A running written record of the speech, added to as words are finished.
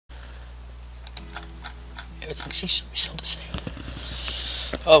Everything seems to be still the same.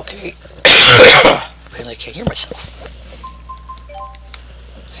 Okay. Apparently I can't hear myself.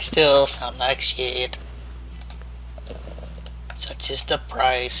 I still sound like shit. Such is the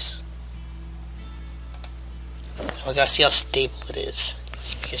price. I gotta see how stable it is.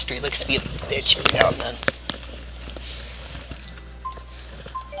 This PS3 likes to be a bitch every now and then.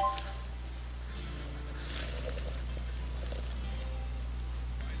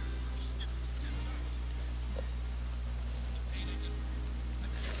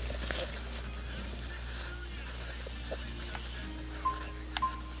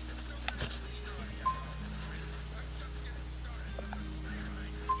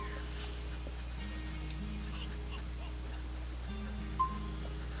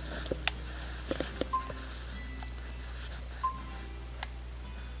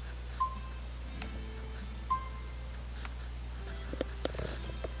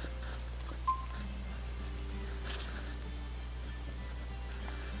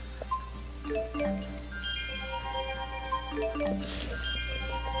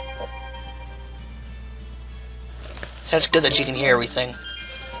 That's good that you can hear everything.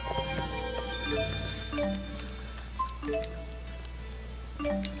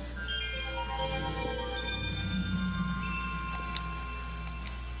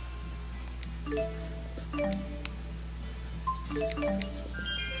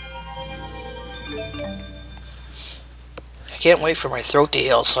 I can't wait for my throat to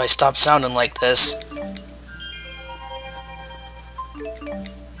heal so I stop sounding like this.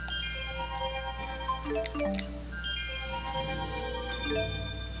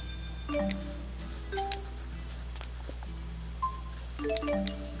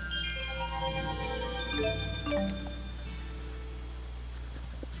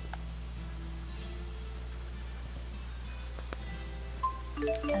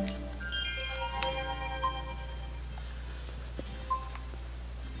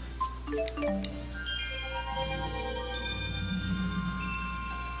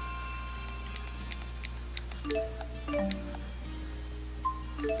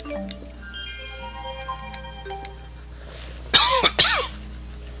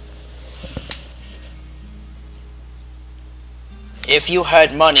 If you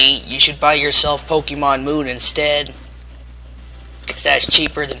had money, you should buy yourself Pokemon Moon instead. Because that's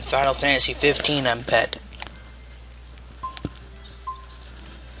cheaper than Final Fantasy 15, I bet.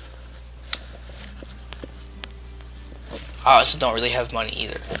 I also don't really have money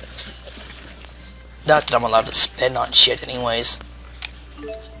either. Not that I'm allowed to spend on shit anyways.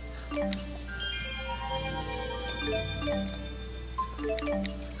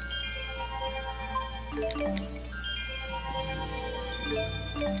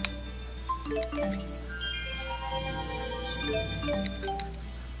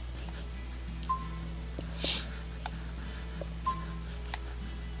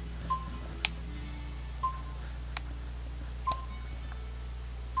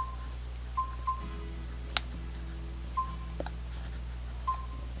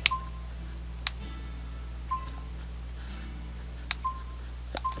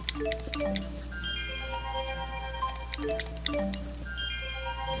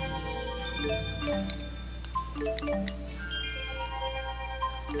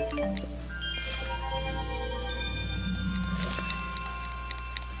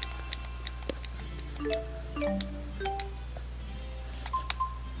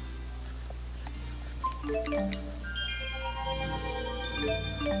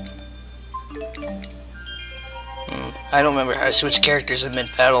 I don't remember how to switch characters in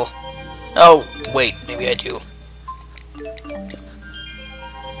mid-battle. Oh, wait, maybe I do.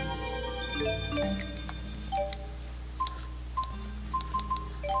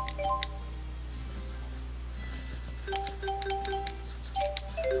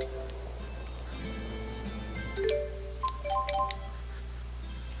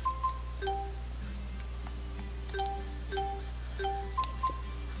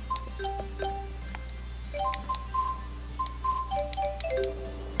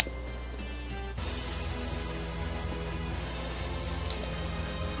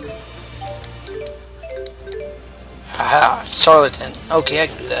 Aha, Charlatan. Okay, I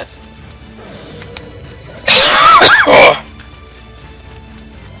can do that.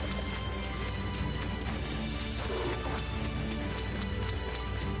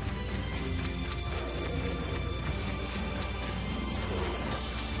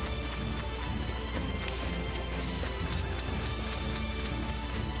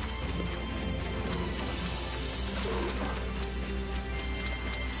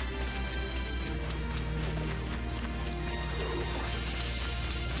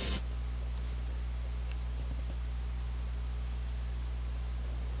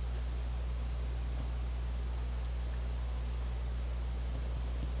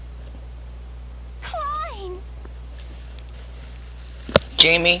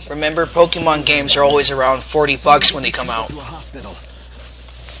 Jamie, remember Pokemon games are always around 40 bucks when they come out. To a hospital.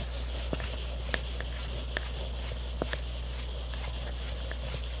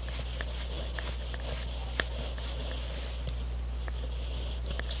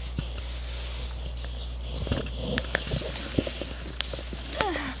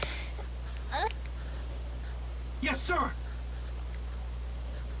 Yes, sir.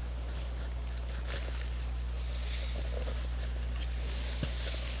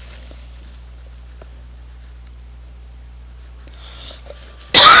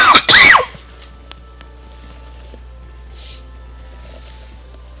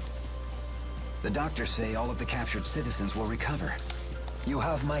 The doctors say all of the captured citizens will recover. You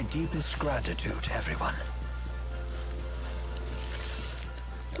have my deepest gratitude, everyone.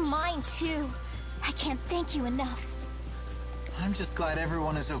 Mine too. I can't thank you enough. I'm just glad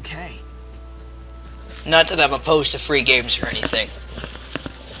everyone is okay. Not that I'm opposed to free games or anything.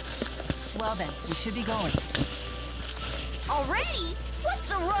 Well then, we should be going. Already? What's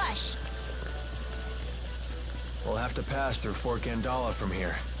the rush? We'll have to pass through Fort Gandala from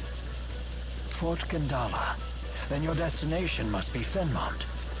here. Fort Gandala. Then your destination must be Fenmont.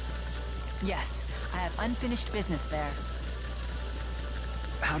 Yes, I have unfinished business there.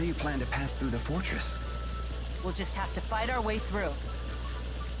 How do you plan to pass through the fortress? We'll just have to fight our way through.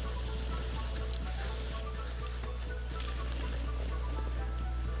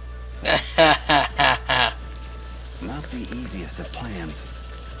 Not the easiest of plans.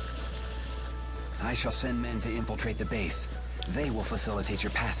 I shall send men to infiltrate the base. They will facilitate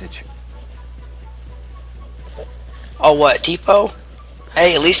your passage. Oh, what, Tipo?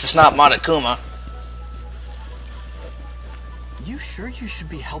 Hey, at least it's not Monokuma. You sure you should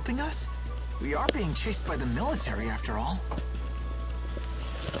be helping us? We are being chased by the military after all.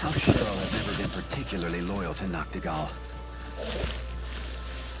 House Cheryl has never been particularly loyal to Noctigal.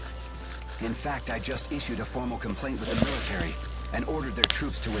 In fact, I just issued a formal complaint with the military and ordered their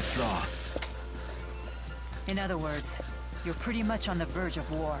troops to withdraw. In other words, you're pretty much on the verge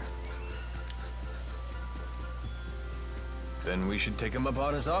of war. Then we should take him up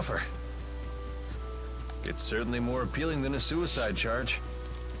on his offer. It's certainly more appealing than a suicide charge.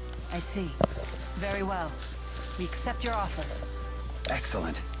 I see. Very well. We accept your offer.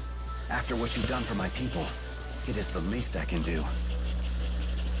 Excellent. After what you've done for my people, it is the least I can do.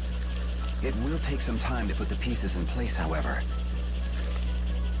 It will take some time to put the pieces in place, however.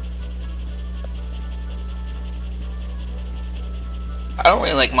 I don't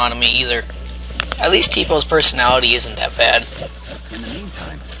really like Monami either. At least Tipo's personality isn't that bad. In the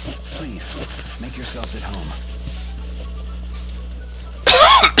meantime, please, make yourselves at home.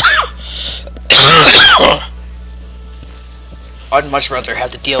 I'd much rather have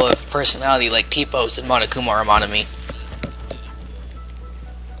to deal with personality like Tipo's than Monokuma or Monami.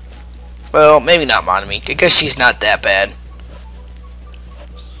 Well, maybe not Monami, because she's not that bad.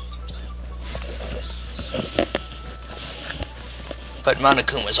 But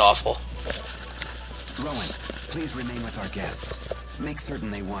Monokuma's awful. Rowan, please remain with our guests. Make certain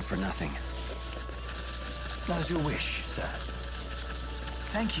they want for nothing. As you wish, sir.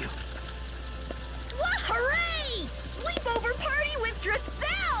 Thank you. What? Hooray! Sleepover party with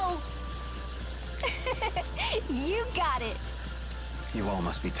Dracel! You got it. You all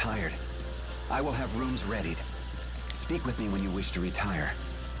must be tired. I will have rooms readied. Speak with me when you wish to retire.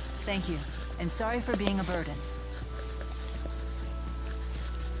 Thank you, and sorry for being a burden.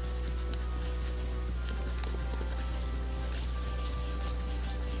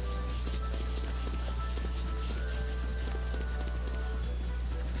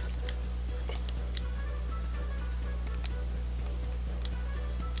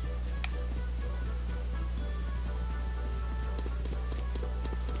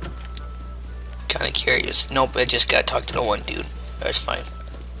 Kinda curious. Nope, I just got to talk to the one dude. That's fine.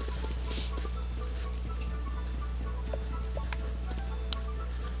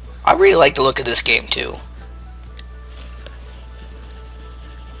 I really like the look of this game too.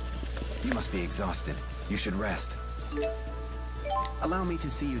 You must be exhausted. You should rest. Allow me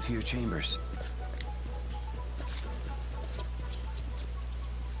to see you to your chambers.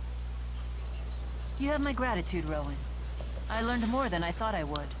 You have my gratitude, Rowan. I learned more than I thought I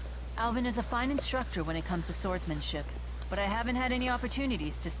would. Alvin is a fine instructor when it comes to swordsmanship, but I haven't had any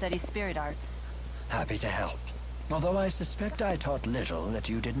opportunities to study spirit arts. Happy to help. Although I suspect I taught little that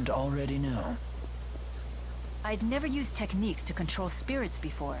you didn't already know. I'd never used techniques to control spirits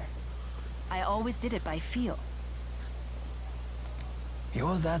before. I always did it by feel.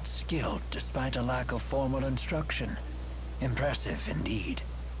 You're that skilled despite a lack of formal instruction. Impressive indeed.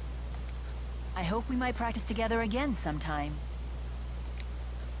 I hope we might practice together again sometime.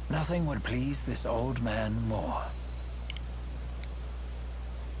 Nothing would please this old man more.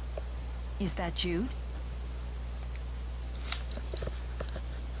 Is that Jude?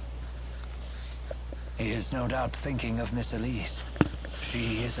 He is no doubt thinking of Miss Elise.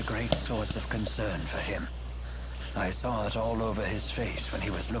 She is a great source of concern for him. I saw it all over his face when he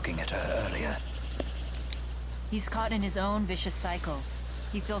was looking at her earlier. He's caught in his own vicious cycle.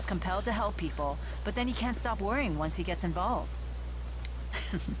 He feels compelled to help people, but then he can't stop worrying once he gets involved.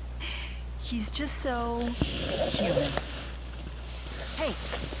 He's just so human. Hey!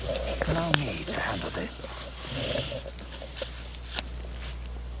 Allow me to handle this.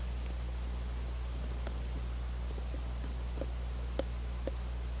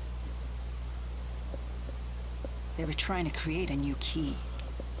 They were trying to create a new key.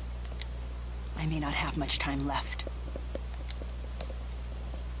 I may not have much time left.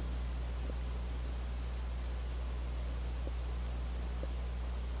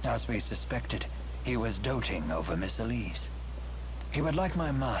 As we suspected, he was doting over Miss Elise. He would like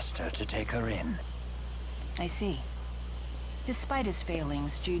my master to take her in. I see. Despite his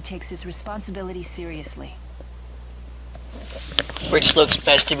failings, Jude takes his responsibility seriously. Which looks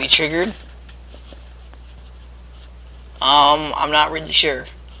best to be triggered? I'm not really sure.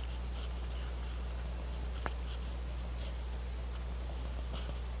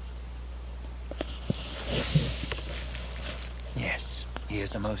 Yes, he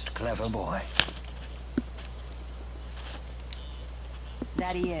is a most clever boy.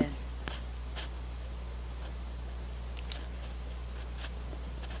 That he is.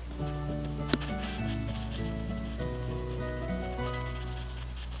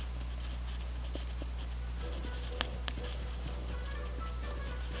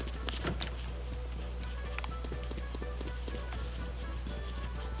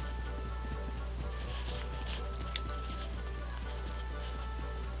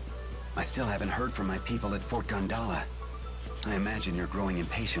 I still haven't heard from my people at Fort Gondala. I imagine you're growing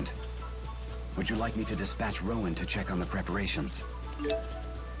impatient. Would you like me to dispatch Rowan to check on the preparations?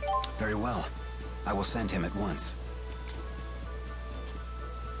 Very well. I will send him at once.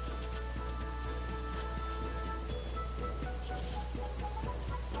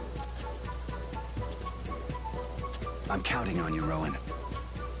 I'm counting on you, Rowan.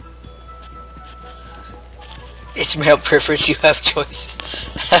 It's male preference, you have choices.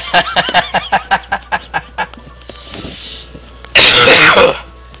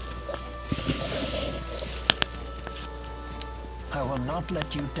 I will not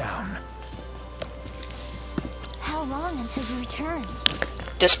let you down. How long until you return?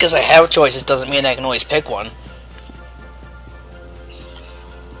 Just because I have choices doesn't mean I can always pick one.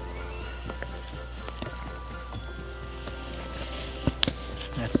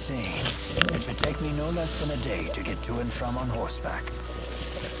 Let's see. It should take me no less than a day to get to and from on horseback.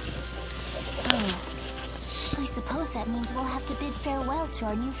 Oh. I suppose that means we'll have to bid farewell to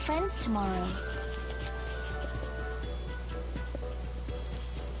our new friends tomorrow.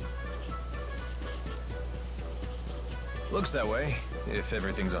 Looks that way, if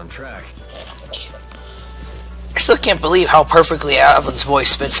everything's on track. I still can't believe how perfectly Alvin's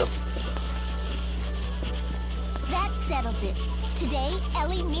voice fits him. That settles it. Today,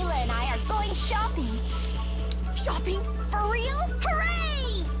 Ellie, Mila, and I are going shopping. Shopping? For real?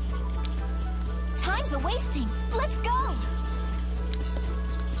 Hooray! Time's a-wasting. Let's go!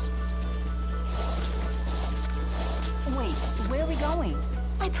 Wait, where are we going?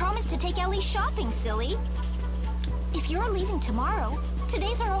 I promised to take Ellie shopping, silly. If you're leaving tomorrow,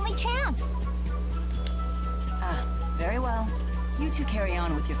 today's our only chance. Ah, very well. You two carry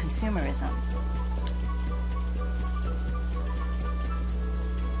on with your consumerism.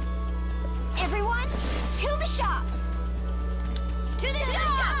 Everyone, to the shops! To the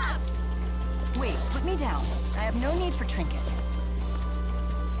shops! Wait, put me down. I have no need for trinkets.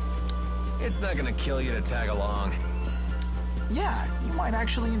 It's not gonna kill you to tag along. Yeah, you might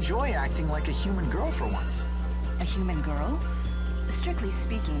actually enjoy acting like a human girl for once. A human girl? Strictly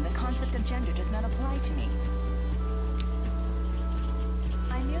speaking, the concept of gender does not apply to me.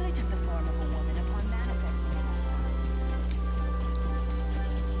 I merely took the form of a woman upon manifesting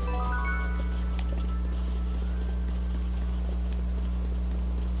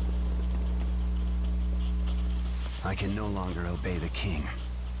I can no longer obey the king.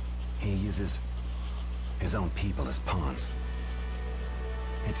 He uses his own people as pawns.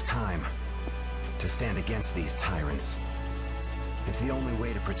 It's time to stand against these tyrants. It's the only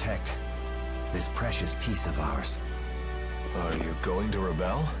way to protect this precious piece of ours. Are you going to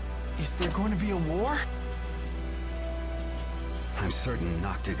rebel? Is there going to be a war? I'm certain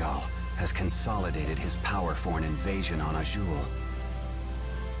Noctigal has consolidated his power for an invasion on Azul.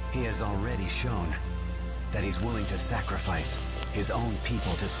 He has already shown that he's willing to sacrifice his own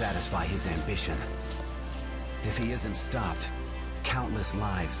people to satisfy his ambition. If he isn't stopped, countless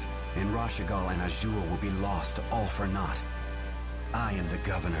lives in Rashigal and Azure will be lost all for naught. I am the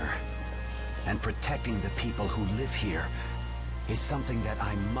governor, and protecting the people who live here is something that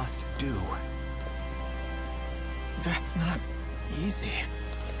I must do. That's not easy.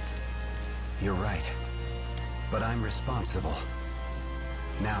 You're right, but I'm responsible.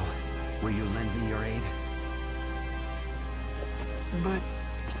 Now, will you lend me your aid? But,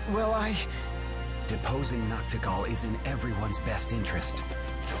 well, Deposing Noctigal is in everyone's best interest.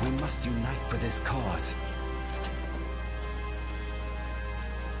 We must unite for this cause.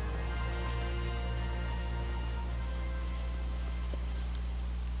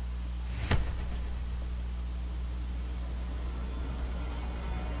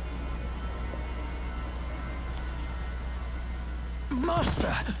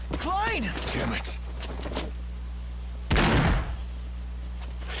 Master! Klein! Damn it.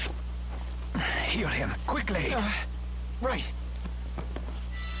 Heal him, quickly! Right.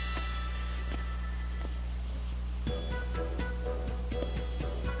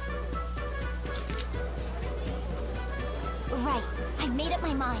 Right. I've made up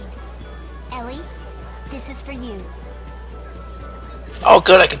my mind. Ellie, this is for you. Oh,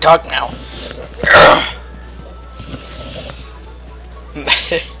 good, I can talk now.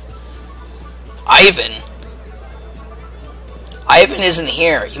 Ivan? Ivan isn't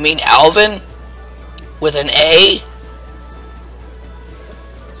here. You mean Alvin? With an A?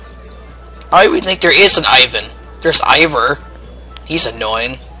 I don't even think there is an Ivan. There's Ivor. He's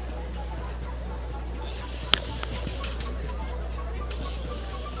annoying.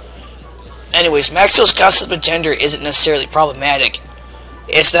 Anyways, Maxwell's gossip of gender isn't necessarily problematic.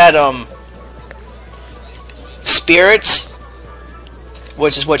 It's that, spirits,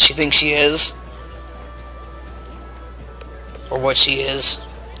 which is what she thinks she is, or what she is.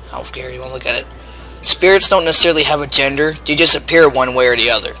 I don't care, you want to look at it. Spirits don't necessarily have a gender, they just appear one way or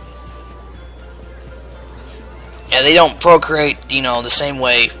the other. And they don't procreate, you know, the same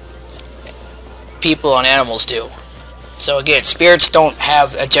way people and animals do. So again, spirits don't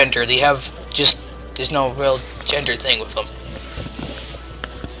have a gender, they have just, there's no real gender thing with them.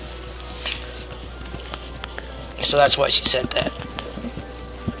 So that's why she said that.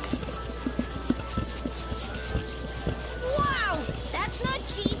 Wow! That's not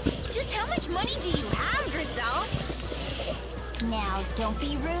cheap. Just how much money do you have, Drizel? Now, don't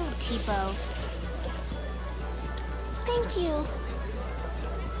be rude, Tipo. Thank you.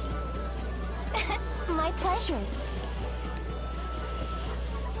 My pleasure.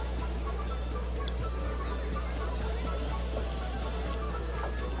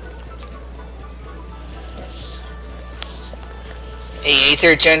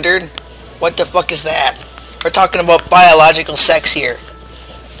 Aether gendered? What the fuck is that? We're talking about biological sex here.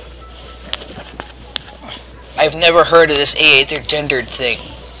 I've never heard of this aether gendered thing.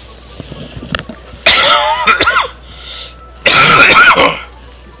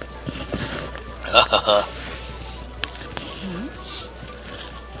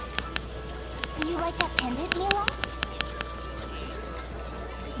 You like that pendant, Mila?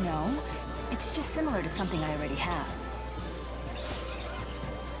 No, it's just similar to something I already have.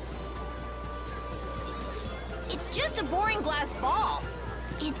 It's just a boring glass ball.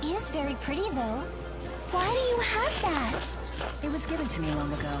 It is very pretty, though. Why do you have that? It was given to me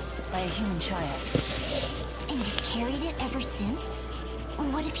long ago by a human child. And you've carried it ever since?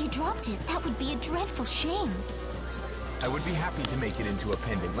 What if you dropped it? That would be a dreadful shame. I would be happy to make it into a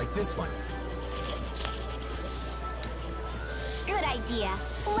pendant like this one. Good idea.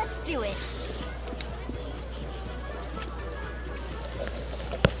 Let's do it.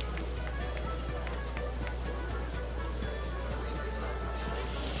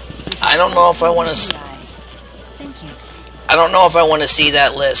 I don't know if I want to. Thank you. I don't know if I want to see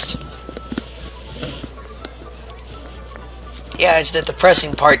that list. Yeah, it's the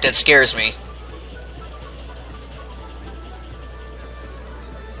depressing part that scares me.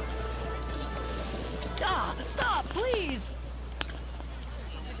 Ah, stop, please!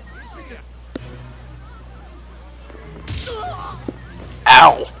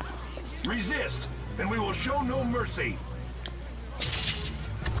 Ow! Resist, and we will show no mercy.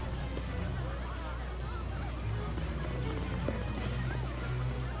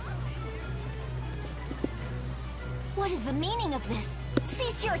 What is the meaning of this?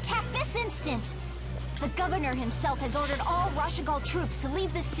 Cease your attack this instant! The governor himself has ordered all Rashigal troops to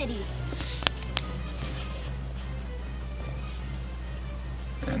leave the city.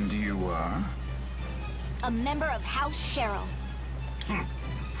 And you are? A member of House Cheryl.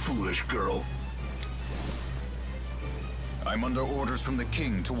 foolish girl. I'm under orders from the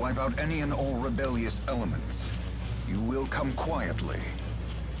king to wipe out any and all rebellious elements. You will come quietly,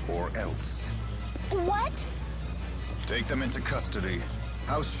 or else. What? Take them into custody.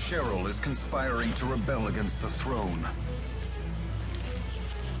 House Cheryl is conspiring to rebel against the throne.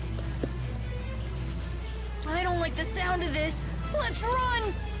 I don't like the sound of this. Let's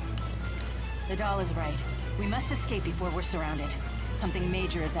run! The doll is right. We must escape before we're surrounded. Something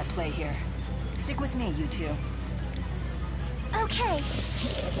major is at play here. Stick with me, you two. Okay.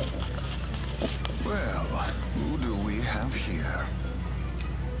 Well, who do we have here?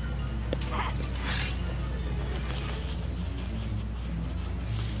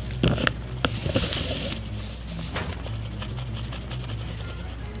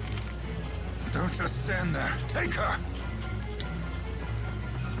 Don't just stand there. Take her!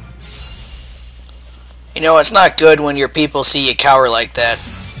 You know, it's not good when your people see you cower like that.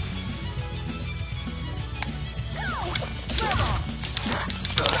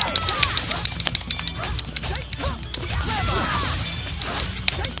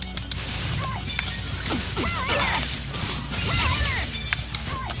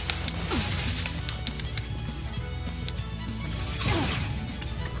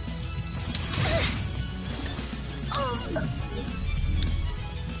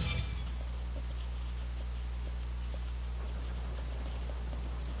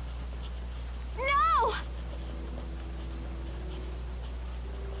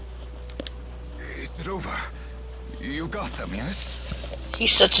 Is it over? You got them, yes?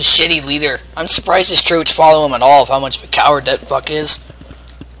 He's such a shitty leader. I'm surprised his troops follow him at all of how much of a coward that fuck is.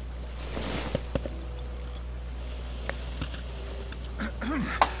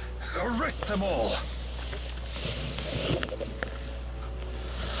 Arrest them all!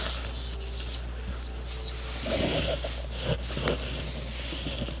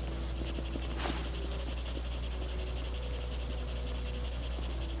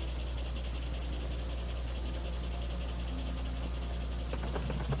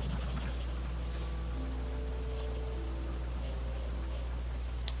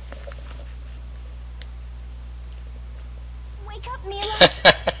 Wake up, Mila.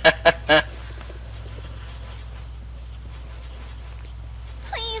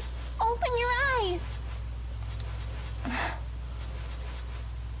 Please, open your eyes.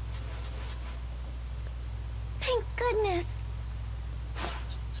 Thank goodness.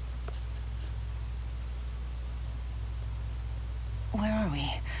 Where are we?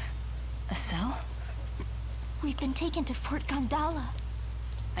 A cell? We've been taken to Fort Gondala.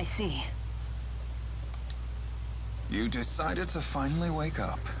 I see. You decided to finally wake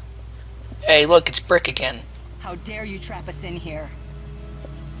up. Hey, look, it's Brick again. How dare you trap us in here?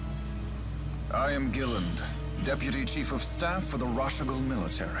 I am Gilland, Deputy Chief of Staff for the Roshagal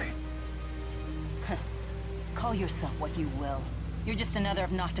military. Call yourself what you will. You're just another of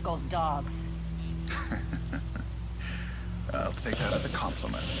Noctigal's dogs. I'll take that as a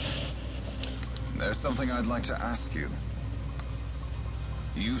compliment. There's something I'd like to ask you.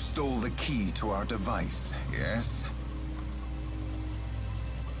 You stole the key to our device, yes?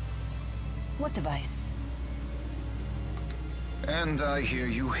 What device? And I hear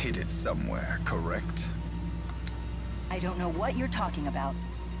you hid it somewhere, correct? I don't know what you're talking about.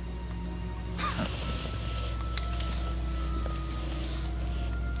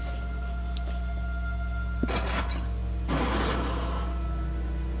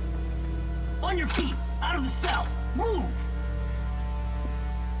 On your feet! Out of the cell! Move!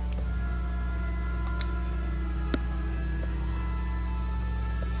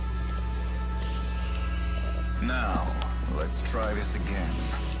 Now, let's try this again.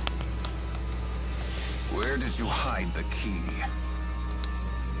 Where did you hide the key?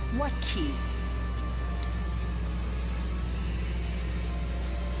 What key?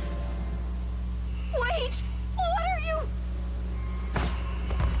 Wait! What are you?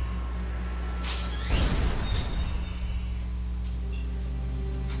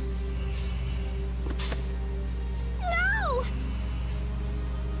 No!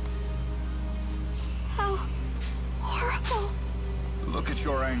 How horrible. Look at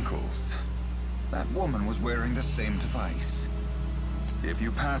your ankles. That woman was wearing the same device. If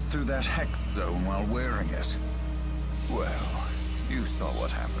you passed through that hex zone while wearing it, well, you saw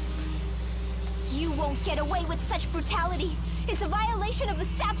what happened. You won't get away with such brutality. It's a violation of the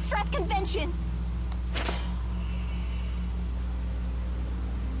Sapstrath Convention.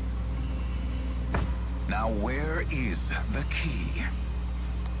 Now where is the key?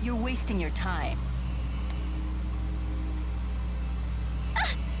 You're wasting your time.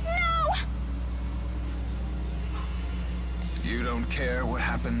 No! You don't care what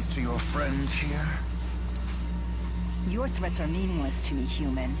happens to your friend here? Your threats are meaningless to me,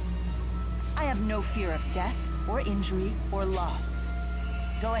 human. I have no fear of death, or injury, or loss.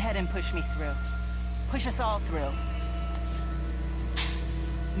 Go ahead and push me through. Push us all through.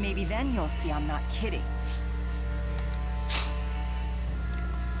 Maybe then you'll see I'm not kidding.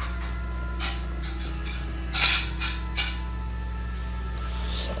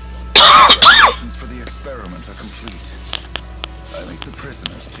 Preparations for the experiment are complete. I leave the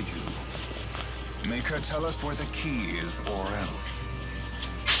prisoners to you. Make her tell us where the key is, or else.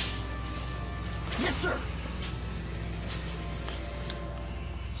 Yes, sir.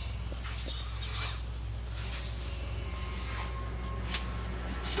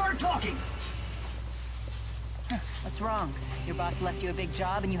 Start talking. What's wrong? Your boss left you a big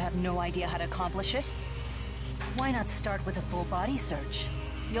job and you have no idea how to accomplish it? Why not start with a full body search?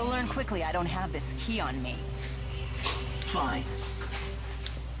 You'll learn quickly I don't have this key on me. Fine.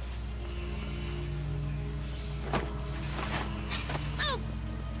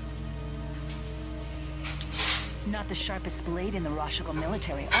 Not the sharpest blade in the Rashikal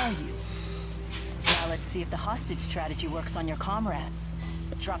military, are you? Now let's see if the hostage strategy works on your comrades.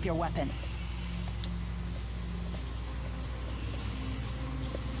 Drop your weapons.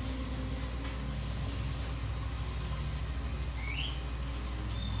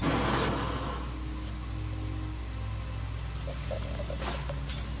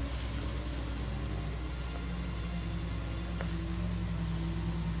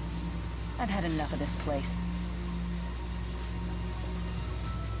 I've had enough of this place.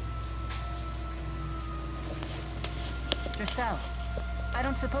 Yourself. I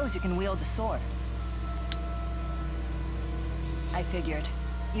don't suppose you can wield a sword. I figured.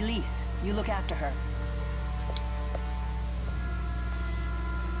 Elise, you look after her.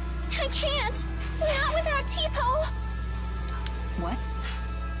 I can't! Not without Tipo! What?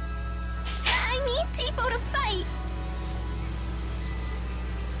 I need Tipo to fight!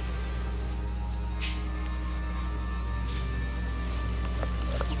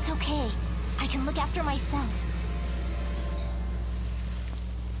 It's okay. I can look after myself.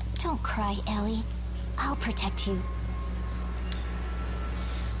 Don't cry, Ellie. I'll protect you.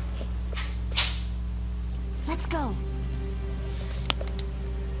 Let's go.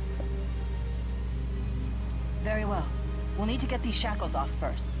 Very well. We'll need to get these shackles off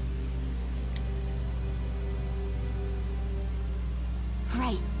first.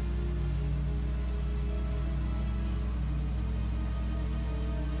 Right.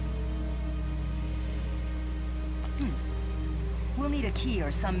 We'll need a key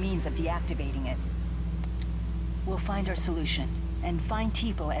or some means of deactivating it. We'll find our solution, and find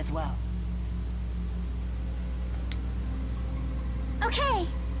Tipo as well. Okay.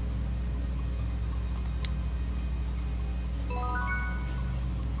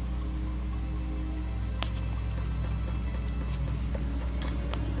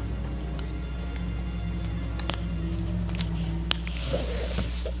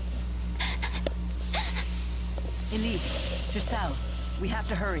 Elise, Giselle, we have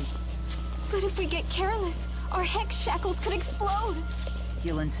to hurry. But if we get careless, our hex shackles could explode.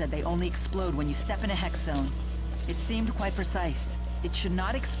 Gillen said they only explode when you step in a hex zone. It seemed quite precise. It should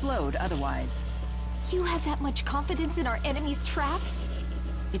not explode otherwise. You have that much confidence in our enemy's traps?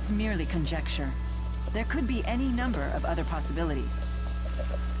 It's merely conjecture. There could be any number of other possibilities.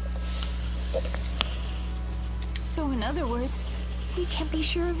 So in other words, we can't be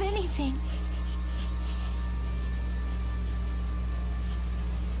sure of anything.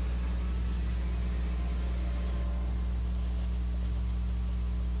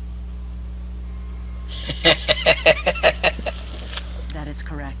 That is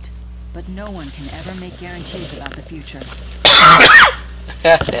correct. But no one can ever make guarantees about the future.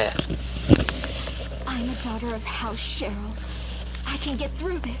 I'm a daughter of House Cheryl. I can get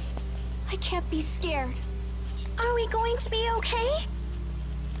through this. I can't be scared. Are we going to be okay?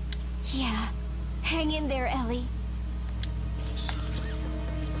 Yeah. Hang in there, Ellie.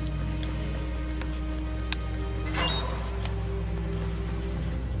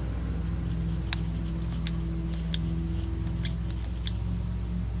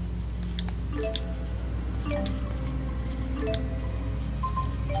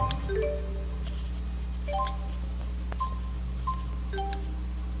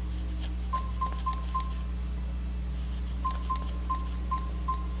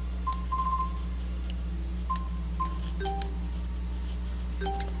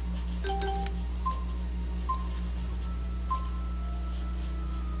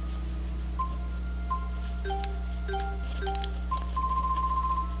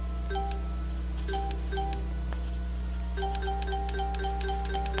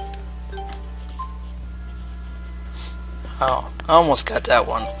 Oh, I almost got that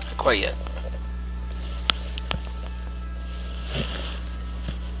one. Not quite yet.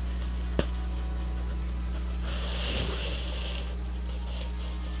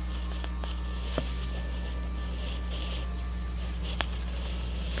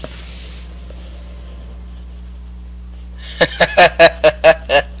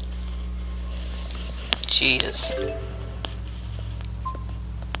 Jesus.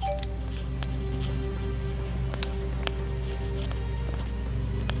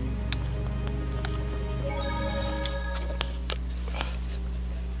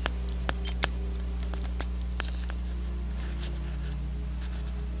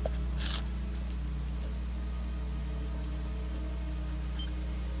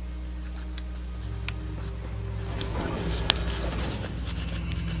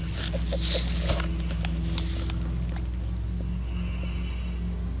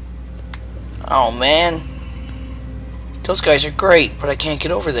 Oh man, those guys are great, but I can't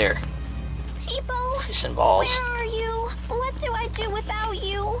get over there. Tipo, Pissing balls. where are you? What do I do without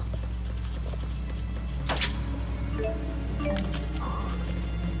you?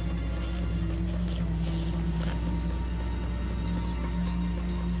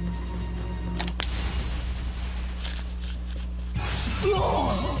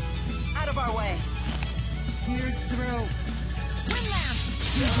 Out of our way. Here's through. Windlamp!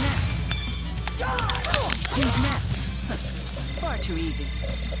 Who's next? Who's next? Far too easy.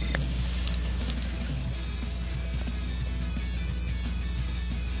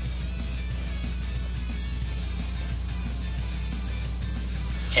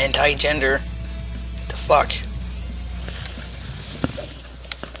 Anti-gender. The fuck?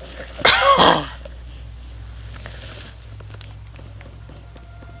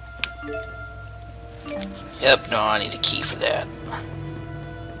 Yep, no, I need a key for that.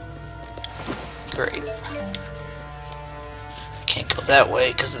 Great. I can't go that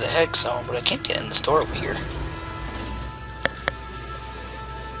way because of the hex zone, but I can't get in this door over here.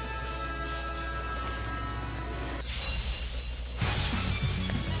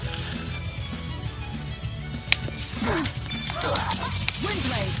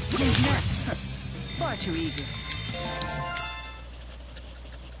 Windblade! Who's next? Far too easy.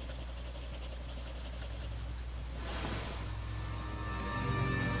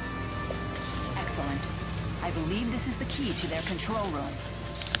 Excellent. I believe this is the key to their control room.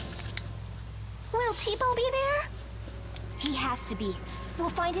 Will Tipo be there? He has to be. We'll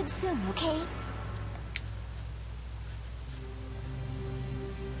find him soon, okay?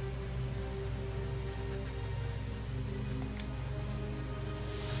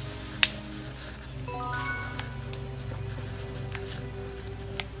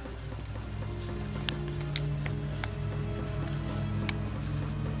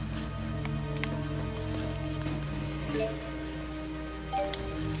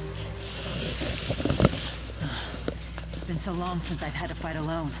 It's been so long since I've had to fight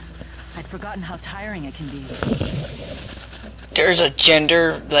alone. I'd forgotten how tiring it can be. There's a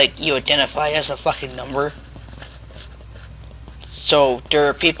gender, like, you identify as a fucking number. So, there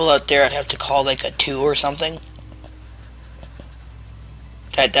are people out there that have to call, like, a 2 or something.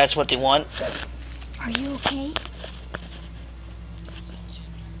 That's what they want. Are you okay?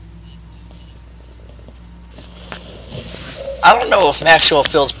 I don't know if Maxwell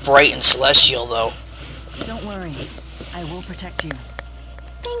feels bright and celestial, though. Don't worry. I will protect you.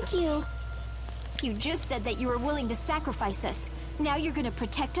 Thank you. You just said that you were willing to sacrifice us. Now you're gonna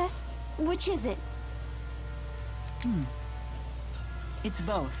protect us? Which is it? It's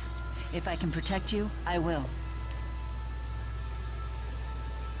both. If I can protect you, I will.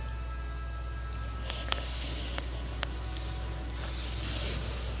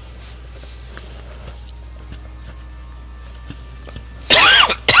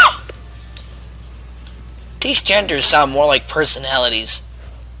 These genders sound more like personalities.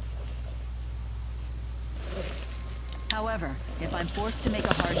 However, if I'm forced to make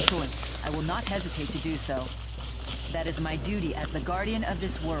a hard choice, I will not hesitate to do so. That is my duty as the guardian of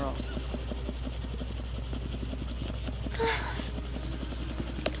this world.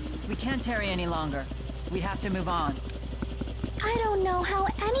 We can't tarry any longer. We have to move on. I don't know how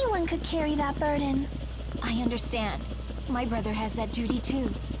anyone could carry that burden. I understand. My brother has that duty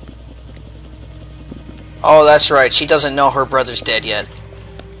too. Oh, that's right. She doesn't know her brother's dead yet.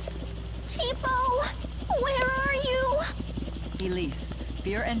 Tipo, where are you? Elise,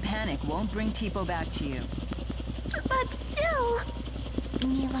 fear and panic won't bring Tipo back to you. But still...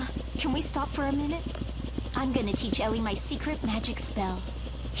 Mila, can we stop for a minute? I'm gonna teach Ellie my secret magic spell.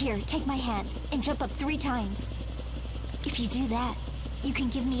 Here, take my hand and jump up 3 times. If you do that, you can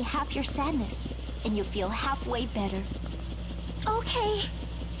give me half your sadness, and you'll feel halfway better. Okay.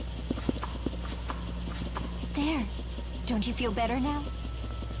 There. Don't you feel better now?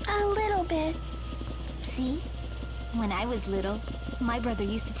 A little bit. See? When I was little, my brother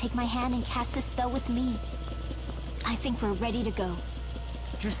used to take my hand and cast the spell with me. I think we're ready to go.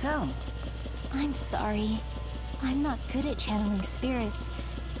 Giselle. I'm sorry. I'm not good at channeling spirits.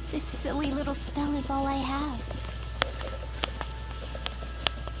 This silly little spell is all I have.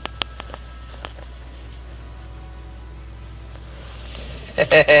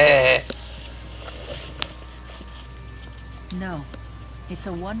 No. It's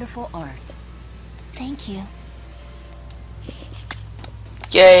a wonderful art. Thank you.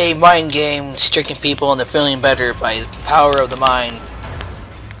 Yay, mind game, tricking people into feeling better by the power of the mind.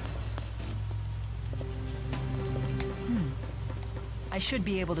 I should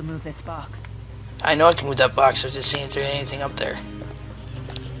be able to move this box. I know I can move that box, I was just seeing if there's anything up there.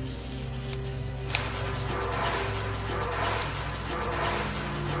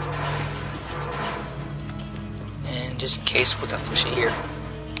 And just in case, we're gonna push it here.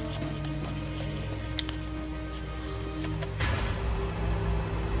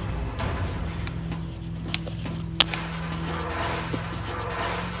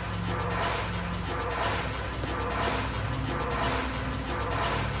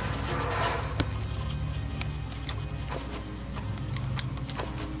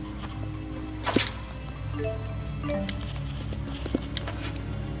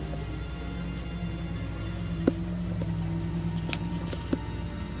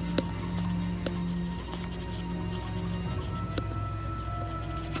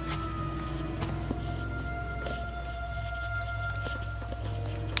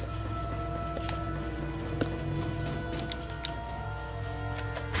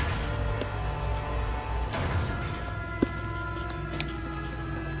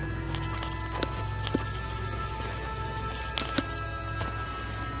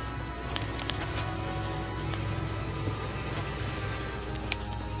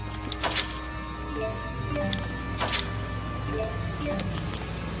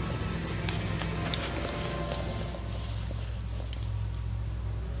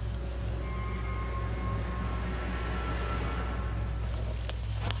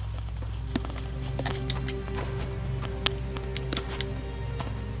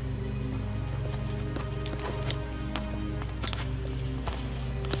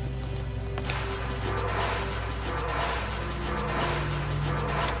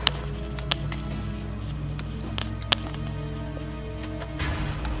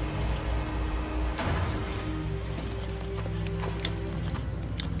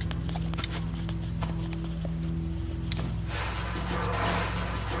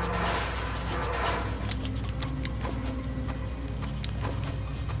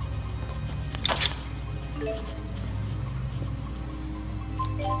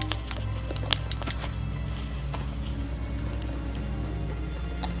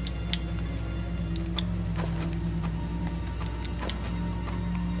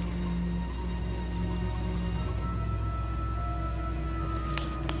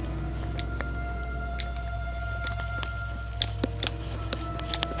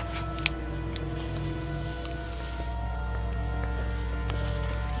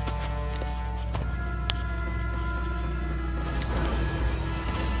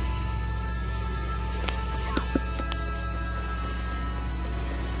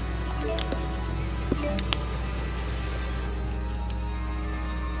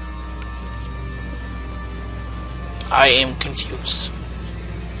 I am confused.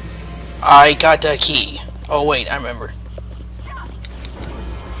 I got the key. Oh wait, I remember.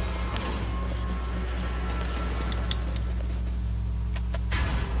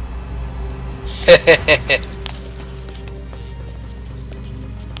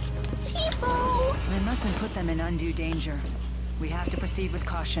 I mustn't put them in undue danger. We have to proceed with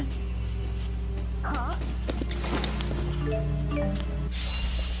caution. Huh?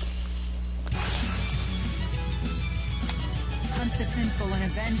 Hunt the sinful and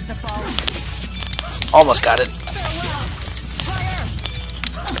avenge the fallen. Almost got it.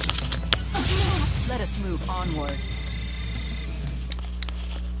 Let us move onward.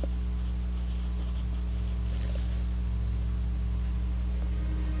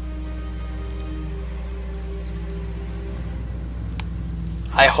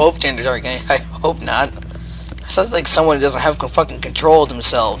 I hope in the dark. I hope not. It sounds like someone who doesn't have fucking control of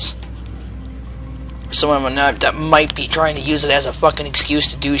themselves. Or someone that might be trying to use it as a fucking excuse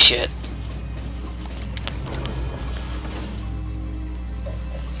to do shit.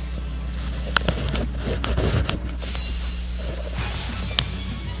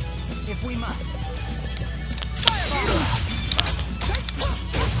 If we must.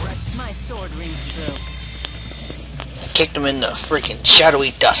 sword rings true. I kicked him in the freaking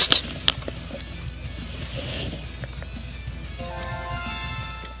shadowy dust.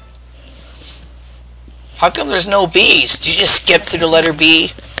 How come there's no B's? Did you just skip through the letter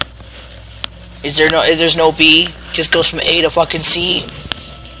B? There's no B? Just goes from A to fucking C?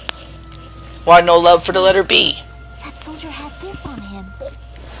 Why no love for the letter B? That soldier had this on him.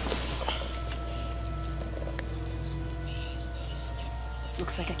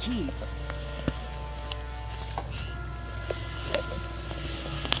 Looks like a key.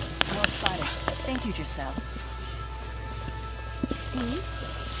 Well spotted. Thank you, Giselle. See?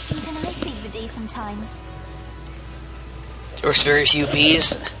 Even I save the day sometimes. There's very few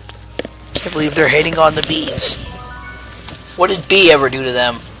B's. Can't believe they're hating on the B's. What did B ever do to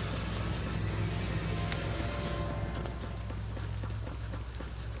them?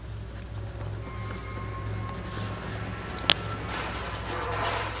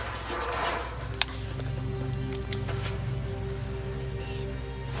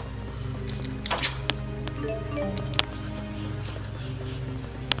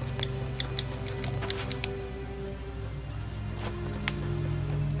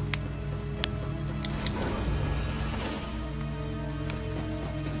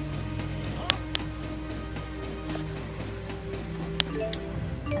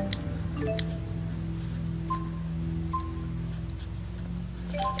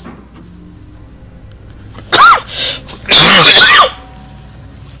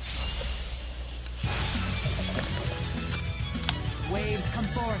 Waves, come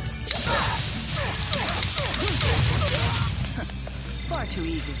forth. Far too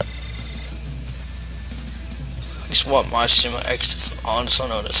easy. I swap my similar X, also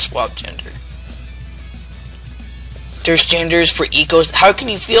known as swap gender. There's genders for ecos. How can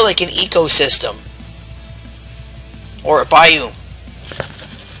you feel like an ecosystem? Or a biome?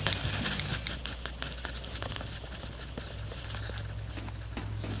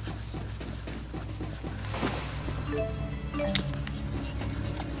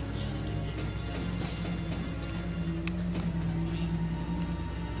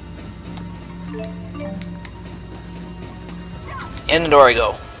 In the door I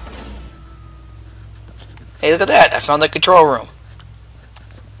go. Hey, look at that. I found the control room.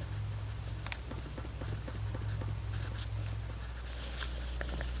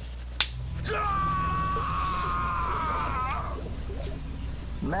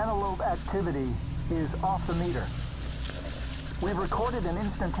 Manalope activity is off the meter. We've recorded an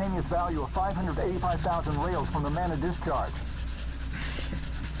instantaneous value of 585,000 rails from the mana discharge.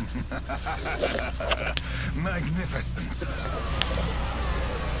 Magnificent.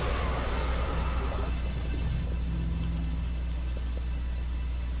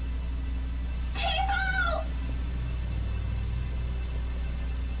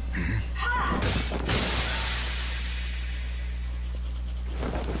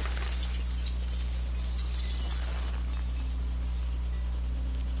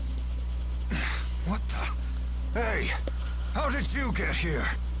 What the? Hey, how did you get here?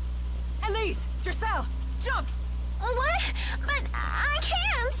 Elise! Giselle! Jump! What? But I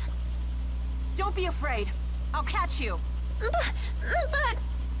can't! Don't be afraid. I'll catch you. But...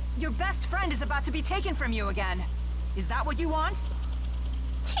 Your best friend is about to be taken from you again. Is that what you want?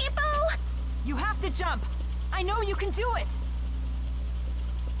 Tipo! You have to jump. I know you can do it.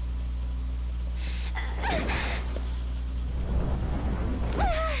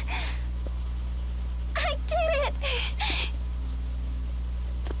 I did it!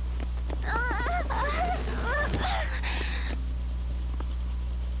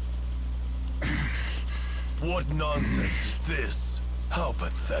 What nonsense is this? How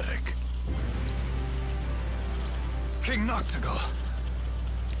pathetic. King Noctigal.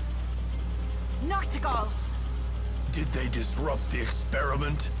 Noctigal! Did they disrupt the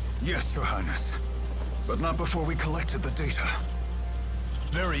experiment? Yes, Your Highness. But not before we collected the data.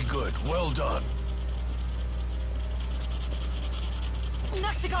 Very good. Well done.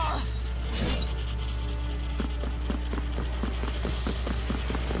 Noctigal!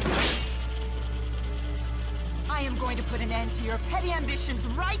 I am going to put an end to your petty ambitions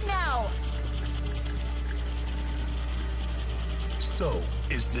right now! So,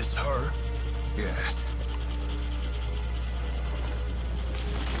 is this her? Yes.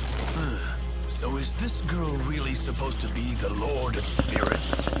 So is this girl really supposed to be the Lord of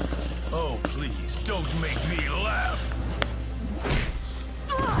Spirits? Oh, please, don't make me laugh!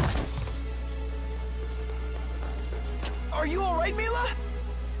 Are you alright, Mila?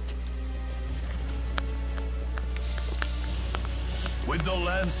 With the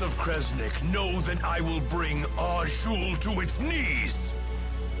Lance of Kresnik, know that I will bring Ajul to its knees!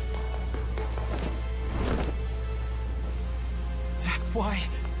 why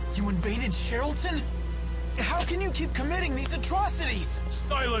you invaded Sherrilton? How can you keep committing these atrocities?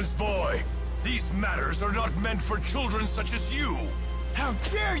 Silence, boy! These matters are not meant for children such as you! How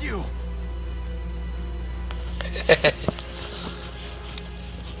dare you!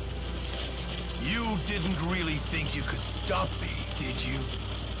 You didn't really think you could stop me, did you?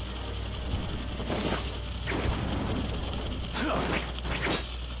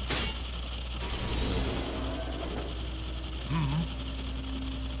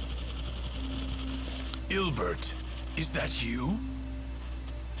 Ilbert, is that you?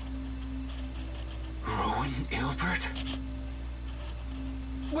 Rowan Ilbert?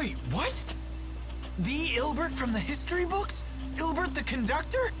 Wait, what? The Ilbert from the history books? Ilbert the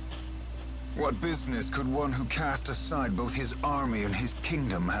conductor? What business could one who cast aside both his army and his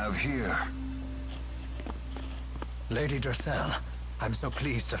kingdom have here? Lady Dressel, I'm so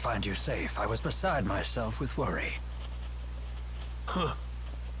pleased to find you safe. I was beside myself with worry. Huh.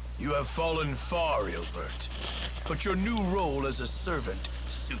 You have fallen far, Ilbert. But your new role as a servant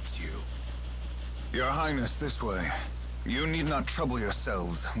suits you. Your Highness, this way. You need not trouble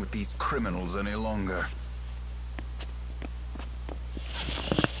yourselves with these criminals any longer.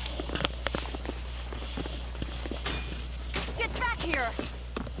 Get back here!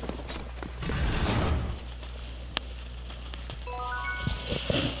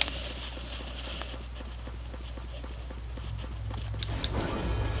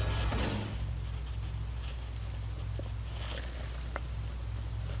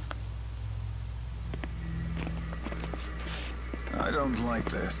 I don't like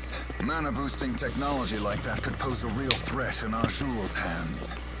this. Mana-boosting technology like that could pose a real threat in Arjul's hands.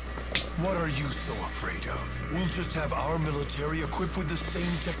 What are you so afraid of? We'll just have our military equipped with the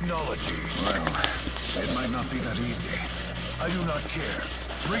same technology. Well, it might not be that easy. I do not care.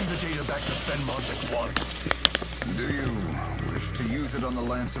 Bring the data back to Fenmont at once. Do you wish to use it on the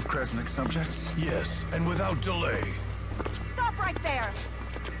Lance of Kresnik subjects? Yes, and without delay. Stop right there!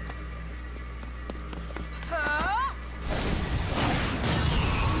 Huh?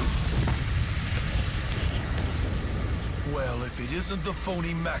 Well, if it isn't the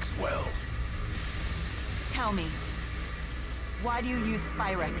phony Maxwell. Tell me, why do you use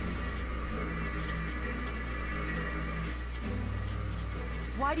Spyrex?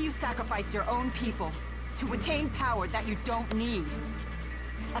 Why do you sacrifice your own people to attain power that you don't need?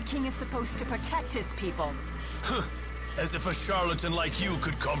 A king is supposed to protect his people. As if a charlatan like you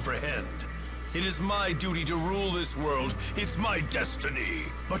could comprehend. It is my duty to rule this world. It's my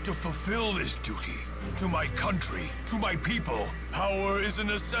destiny. But to fulfill this duty, to my country, to my people, power is a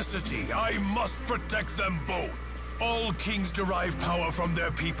necessity. I must protect them both. All kings derive power from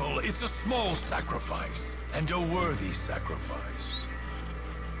their people. It's a small sacrifice, and a worthy sacrifice.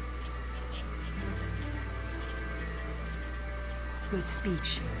 Good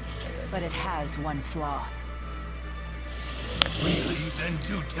speech, but it has one flaw. Really? Then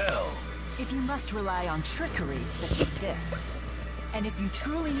do tell. If you must rely on trickery such as this, and if you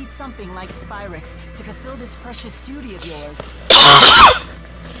truly need something like Spyrex to fulfill this precious duty of yours,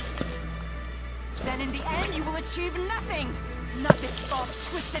 then in the end you will achieve nothing! Not this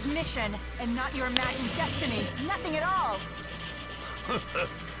false, twisted mission, and not your imagined destiny. Nothing at all!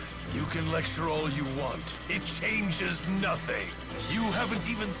 You can lecture all you want. It changes nothing. You haven't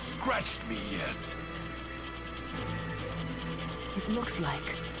even scratched me yet. It looks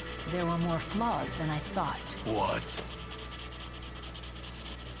like there were more flaws than I thought. What?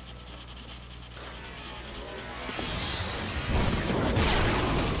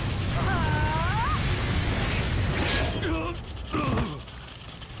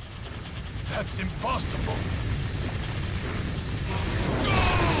 That's impossible.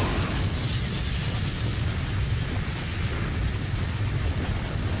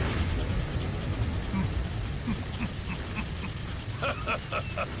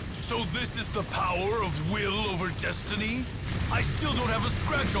 So this is the power of will over destiny? I still don't have a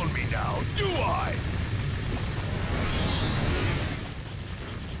scratch on me now, do I?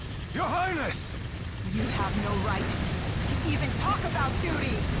 Your Highness! You have no right to even talk about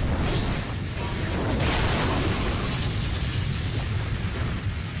duty!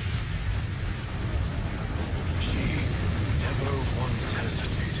 She never once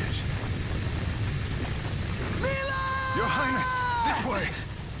hesitated. Mila! Your Highness, this way!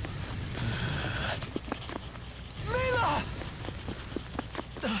 Mila!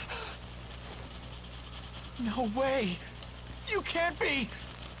 No way! You can't be!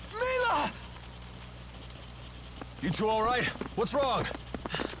 Mila! You two all right? What's wrong?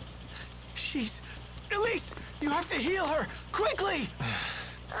 She's... Elise! You have to heal her! Quickly!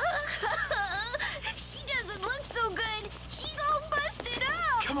 She doesn't look so good. She's all busted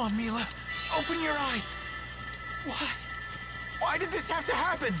Come on, Mila. Open your eyes. Why? Why did this have to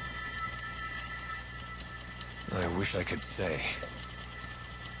happen? I wish I could say.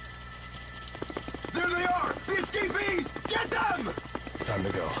 There they are! The escapees! Get them! Time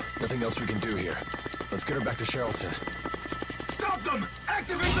to go. Nothing else we can do here. Let's get her back to Charlton. Stop them!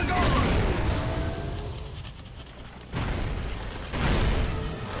 Activate the guards!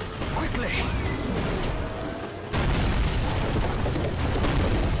 Quickly!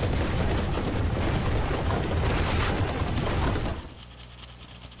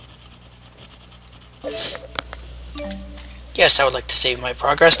 Yes, I would like to save my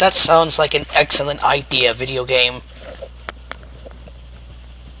progress. That sounds like an excellent idea, video game.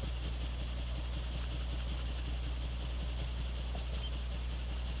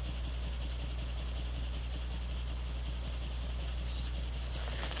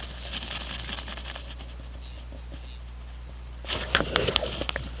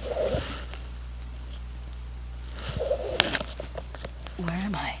 Where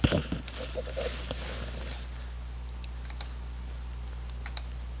am I?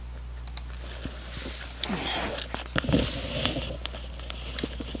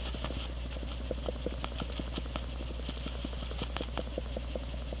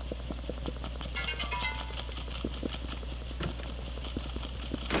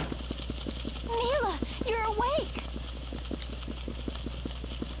 Mila, you're awake!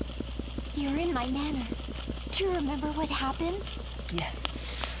 You're in my manor. Do you remember what happened? Yes.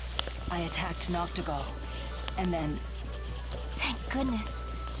 I attacked Noctigal, and then... Thank goodness.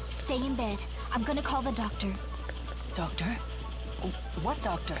 Stay in bed. I'm gonna call the doctor. Doctor? What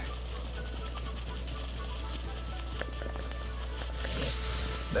doctor?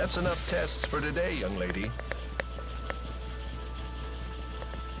 That's enough tests for today, young lady.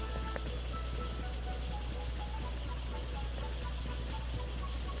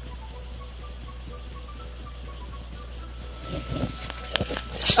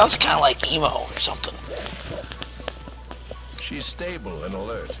 Sounds kind of like emo or something. She's stable and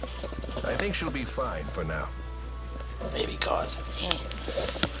alert. I think she'll be fine for now. Maybe cause.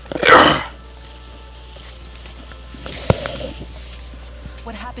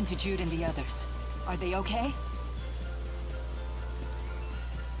 What happened to Jude and the others? Are they okay?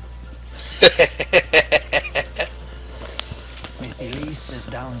 Miss Elise is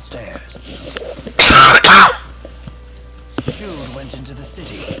downstairs. Jude went into the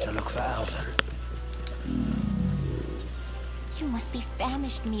city to look for Alvin. You must be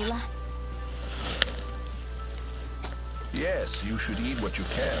famished, Mila. Yes, you should eat what you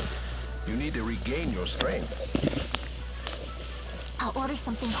can. You need to regain your strength. I'll order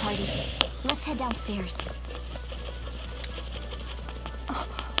something hearty. Let's head downstairs. Oh.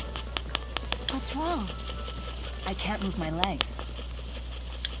 What's wrong? I can't move my legs.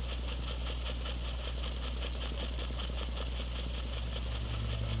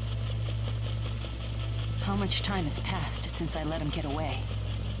 How much time has passed since I let him get away?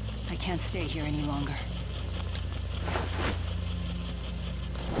 I can't stay here any longer.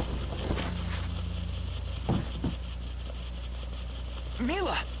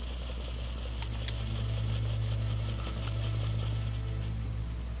 Mila!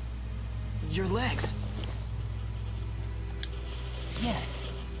 Your legs. Yes.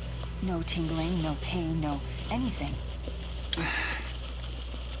 No tingling, no pain, no anything.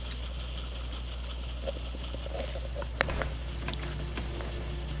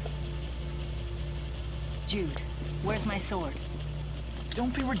 Jude, where's my sword?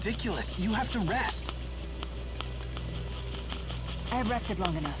 Don't be ridiculous. You have to rest. I've rested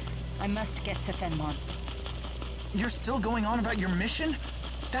long enough. I must get to Fenmont. You're still going on about your mission?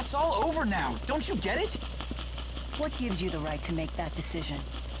 That's all over now. Don't you get it? What gives you the right to make that decision?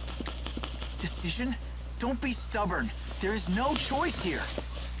 Decision? Don't be stubborn. There is no choice here.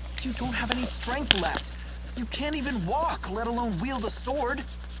 You don't have any strength left. You can't even walk, let alone wield a sword.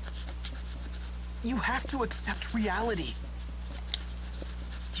 You have to accept reality.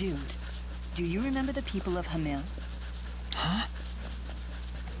 Jude, do you remember the people of Hamil? Huh?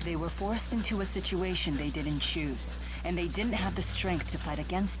 They were forced into a situation they didn't choose, and they didn't have the strength to fight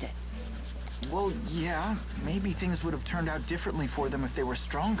against it. Well, yeah, maybe things would have turned out differently for them if they were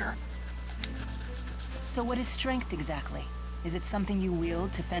stronger. So what is strength exactly? Is it something you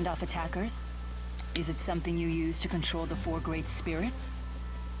wield to fend off attackers? Is it something you use to control the four great spirits?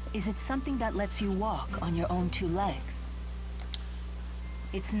 Is it something that lets you walk on your own two legs?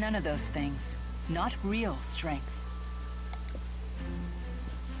 It's none of those things. Not real strength.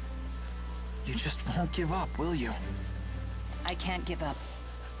 You just won't give up, will you? I can't give up.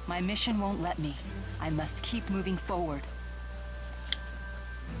 My mission won't let me. I must keep moving forward.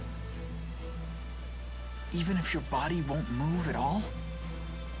 Even if your body won't move at all?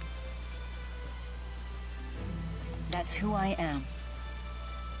 That's who I am.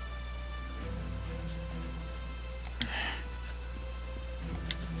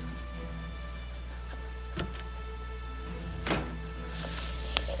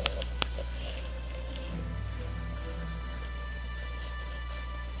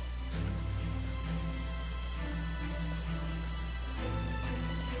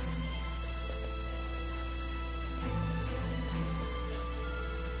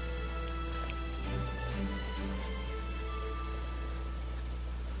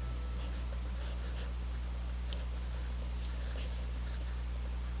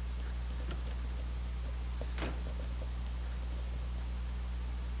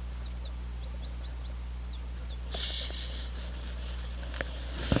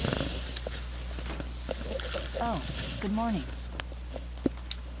 Oh, good morning.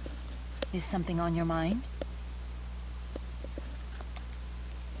 Is something on your mind?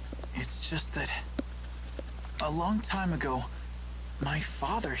 It's just that a long time ago, my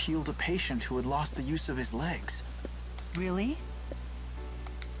father healed a patient who had lost the use of his legs. Really?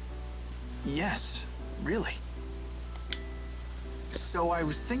 Yes, really. So I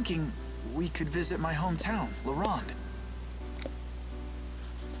was thinking we could visit my hometown, Laronde.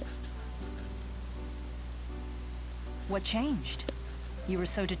 What changed? You were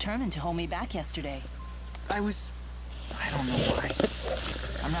so determined to hold me back yesterday. I don't know why.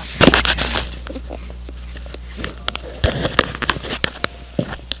 I'm not sure what changed.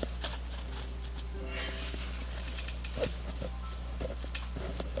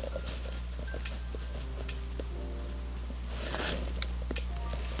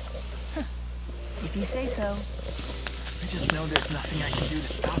 If you say so. I just know there's nothing I can do to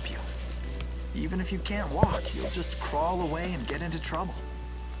stop you. Even if you can't walk, you'll just crawl away and get into trouble.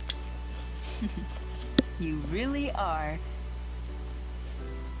 You really are.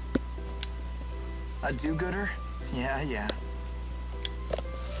 A do-gooder? Yeah.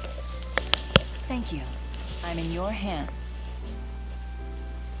 Thank you. I'm in your hands.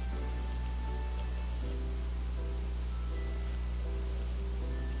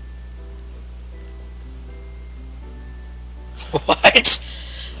 What?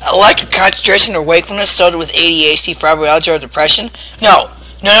 A lack of concentration or wakefulness started with ADHD, fibromyalgia, or depression? No.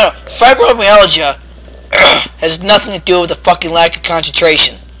 Fibromyalgia has nothing to do with the fucking lack of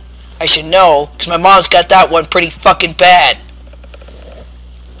concentration. I should know, because my mom's got that one pretty fucking bad.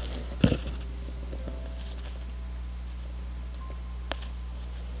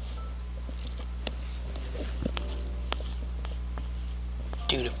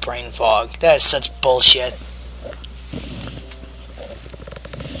 Due to brain fog. That is such bullshit.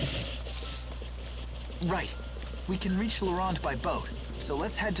 Right. We can reach Laronde by boat, so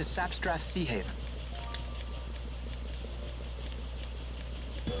let's head to Sapstrath Sea Haven.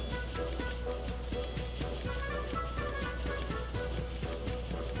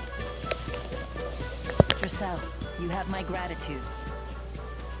 Giselle, you have my gratitude.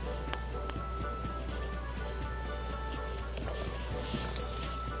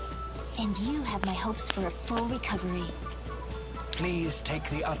 And you have my hopes for a full recovery. Please take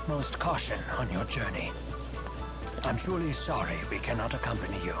the utmost caution on your journey. I'm truly sorry we cannot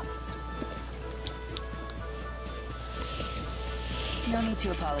accompany you. No need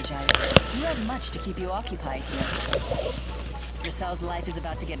to apologize. You have much to keep you occupied here. Giselle's life is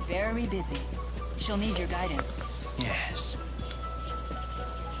about to get very busy. She'll need your guidance. Yes.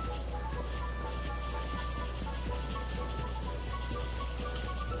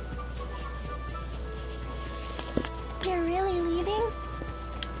 You're really leaving?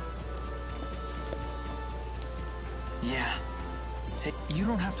 Yeah. You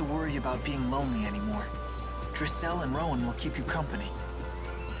don't have to worry about being lonely anymore. Giselle and Rowan will keep you company.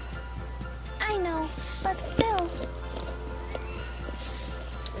 I know, but still.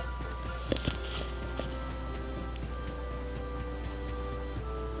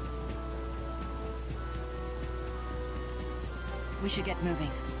 We should get moving.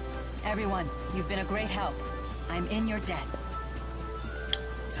 Everyone, you've been a great help. I'm in your debt.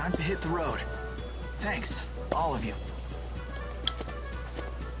 Time to hit the road. Thanks, all of you.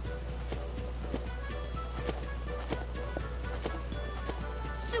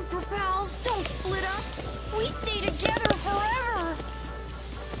 Super pals, don't split up. We stay together forever.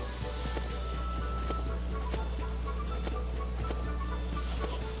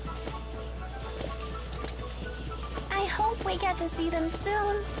 I hope we get to see them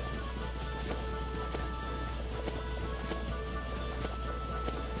soon.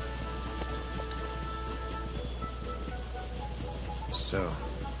 So,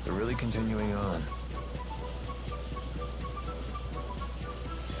 they're really continuing on.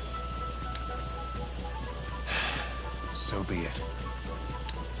 So be it.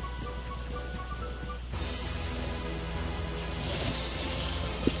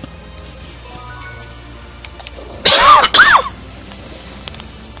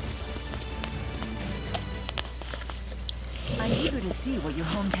 I'm eager to see what your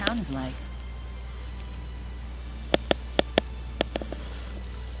hometown is like.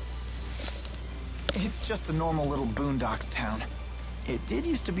 It's just a normal little boondocks town. It did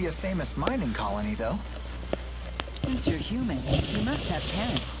used to be a famous mining colony, though. Since you're human, you must have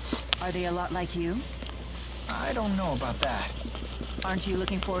parents. Are they a lot like you? I don't know about that. Aren't you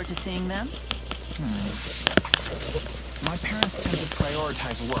looking forward to seeing them? My parents tend to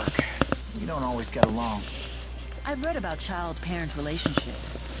prioritize work. We don't always get along. I've read about child-parent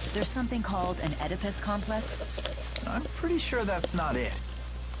relationships. There's something called an Oedipus complex. I'm pretty sure that's not it.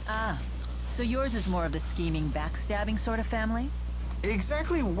 Ah, so yours is more of the scheming, backstabbing sort of family?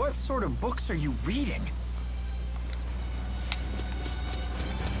 Exactly what sort of books are you reading?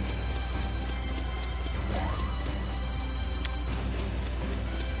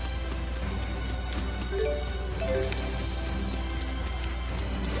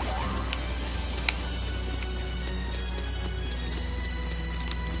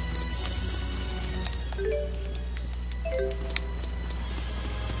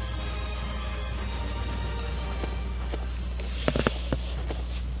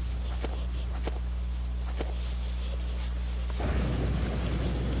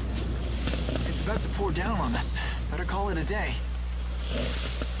 It's about to pour down on us. Better call it a day.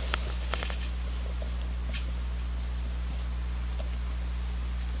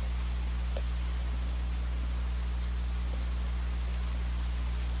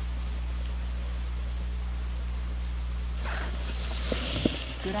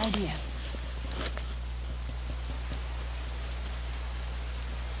 Good idea.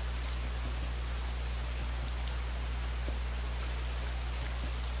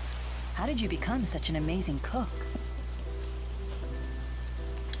 How did you become such an amazing cook?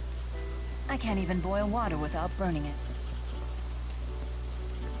 I can't even boil water without burning it.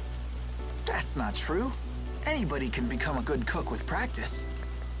 That's not true. Anybody can become a good cook with practice.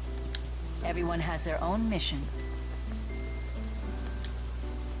 Everyone has their own mission.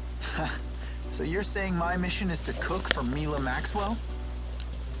 So you're saying my mission is to cook for Mila Maxwell?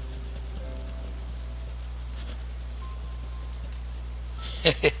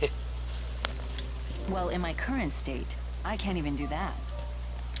 Well, in my current state, I can't even do that.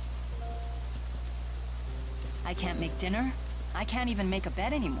 I can't make dinner. I can't even make a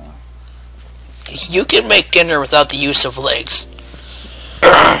bed anymore. You can make dinner without the use of legs.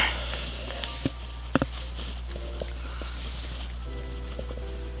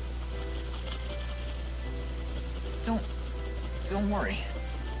 Don't worry.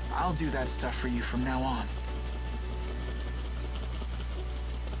 I'll do that stuff for you from now on.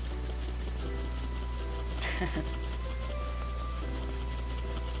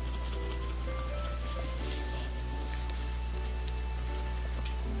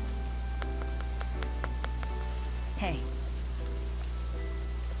 Hey.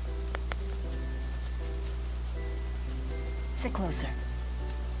 Sit closer.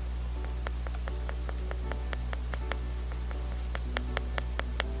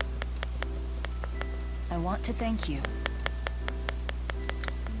 I want to thank you.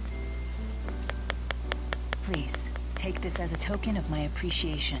 Please, take this as a token of my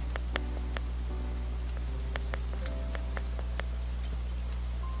appreciation.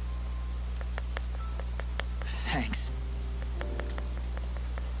 Thanks.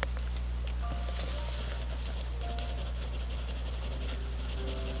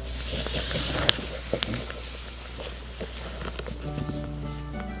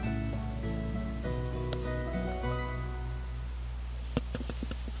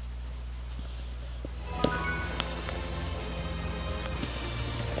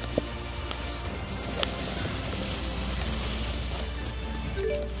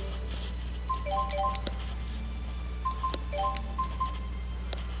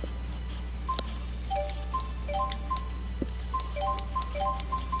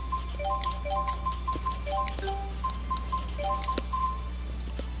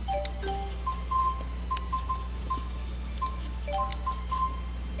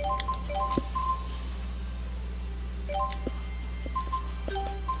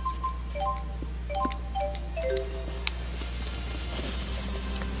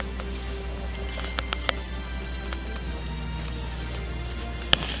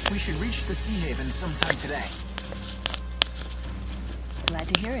 We should reach the Sea Haven sometime today. Glad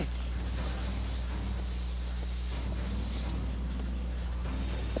to hear it.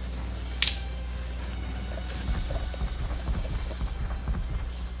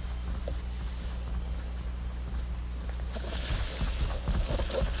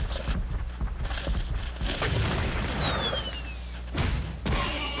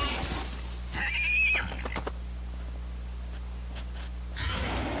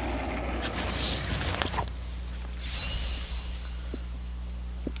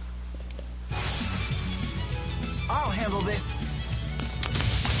 handle this.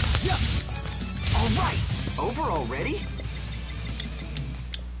 Yeah. All right. Over already?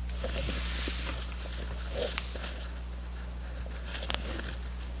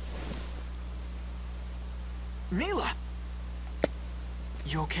 Mila!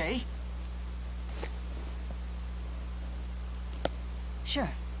 You okay? Sure,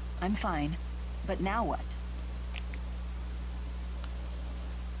 I'm fine. But now what?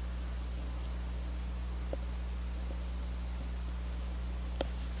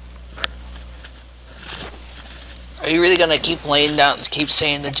 Are you really gonna keep laying down, keep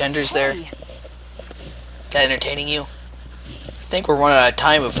saying the genders there? Hey. That entertaining you? I think we're running out of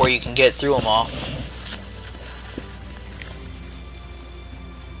time before you can get through them all.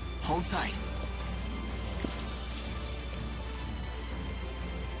 Hold tight.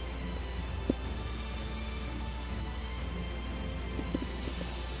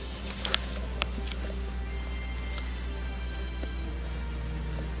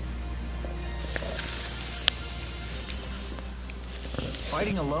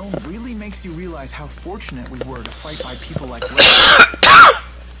 Fighting alone really makes you realize how fortunate we were to fight by people like Ray.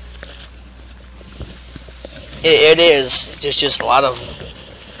 It is. There's just a lot of them.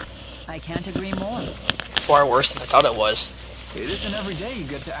 I can't agree more. Far worse than I thought it was. It isn't every day you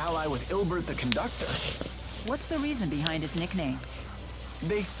get to ally with Ilbert the Conductor. What's the reason behind his nickname?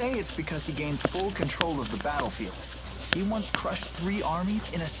 They say it's because he gains full control of the battlefield. He once crushed 3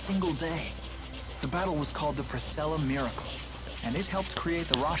 armies in a single day. The battle was called the Priscilla Miracle, and it helped create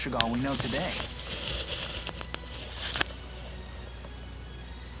the Rashagal we know today.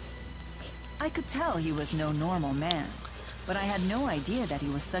 I could tell he was no normal man, but I had no idea that he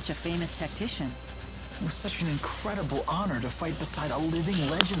was such a famous tactician. It was such an incredible honor to fight beside a living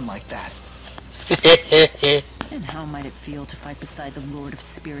legend like that. And how might it feel to fight beside the Lord of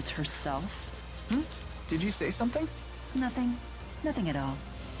Spirits herself? Did you say something? Nothing. Nothing at all.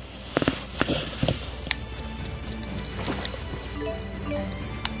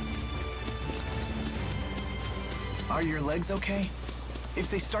 Are your legs okay? If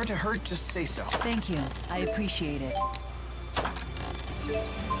they start to hurt, just say so. Thank you. I appreciate it.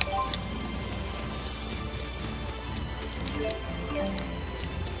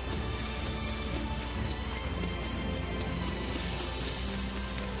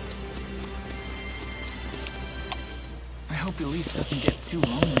 I hope Elise doesn't get too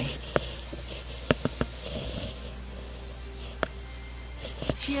lonely.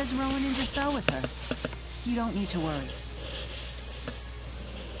 She has Rowan in the cell with her. You don't need to worry.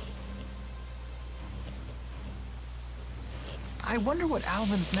 I wonder what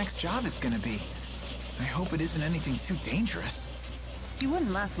Alvin's next job is gonna be. I hope it isn't anything too dangerous. You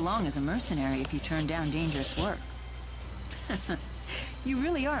wouldn't last long as a mercenary if you turned down dangerous work. You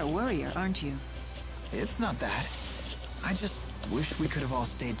really are a warrior, aren't you? It's not that. I just wish we could have all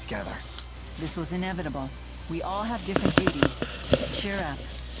stayed together. This was inevitable. We all have different duties. Cheer up.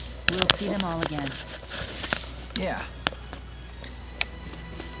 We'll see them all again. Yeah.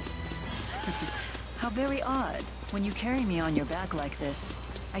 How very odd. When you carry me on your back like this,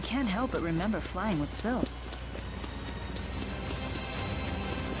 I can't help but remember flying with Sil.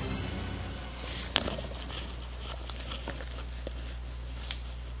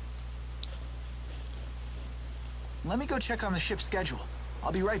 Let me go check on the ship's schedule.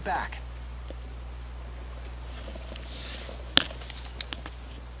 I'll be right back.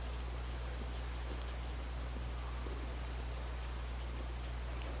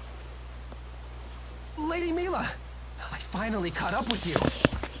 Lady Mila! I finally caught up with you.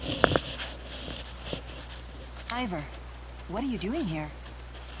 Ivor, what are you doing here?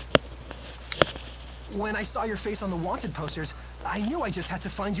 When I saw your face on the wanted posters, I knew I just had to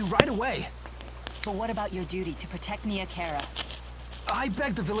find you right away. But what about your duty to protect Nia Kara? I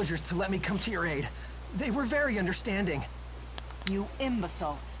begged the villagers to let me come to your aid. They were very understanding. You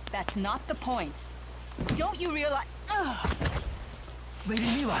imbecile. That's not the point. Don't you realize... Ugh. Lady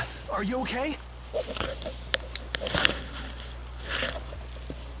Mila, are you okay?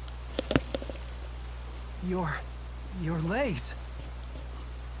 Your legs.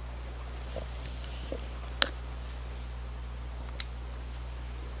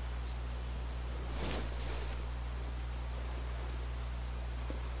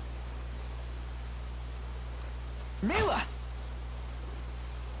 Mila!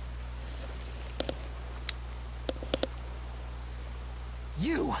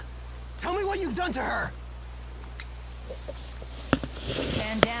 You! Tell me what you've done to her!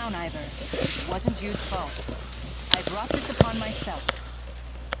 Stand down, Ivor. It wasn't Jude's fault. I brought this upon myself.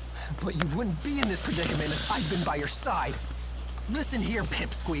 But you wouldn't be in this predicament if I'd been by your side. Listen here,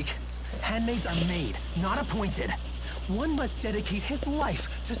 Pipsqueak. Handmaids are made, not appointed. one must dedicate his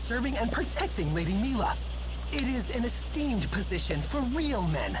life to serving and protecting Lady Mila. It is an esteemed position for real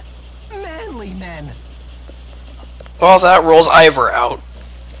men. Manly men. Well, that rolls Ivor out.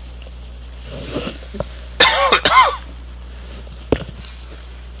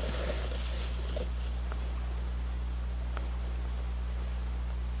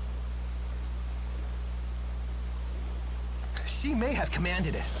 She may have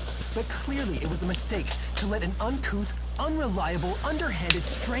commanded it, but clearly it was a mistake to let an uncouth, unreliable, underhanded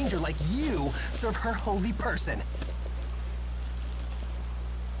stranger like you serve her holy person.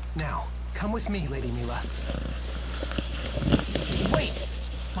 Now, come with me, Lady Mila. Wait!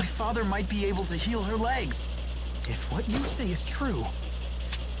 My father might be able to heal her legs. If what you say is true,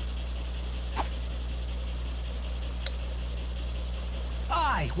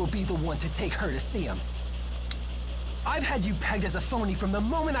 I will be the one to take her to see him. I've had you pegged as a phony from the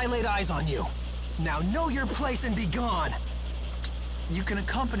moment I laid eyes on you. Now know your place and be gone. You can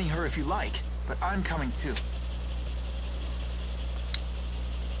accompany her if you like, but I'm coming too.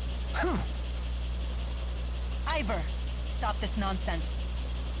 Ivor, stop this nonsense.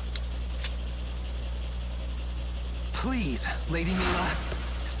 Please, Lady Mila,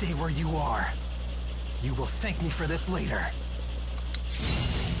 stay where you are. You will thank me for this later.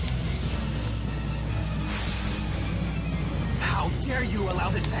 How dare you allow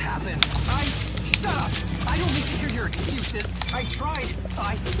this to happen? Shut up! I don't need to hear your excuses. I tried.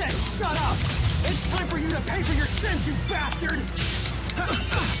 I said shut up! It's time for you to pay for your sins, you bastard!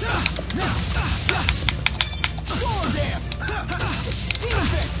 Storm dance! Eat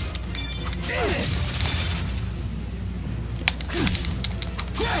it! Eat it!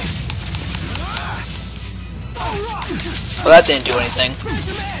 Well, that didn't do anything.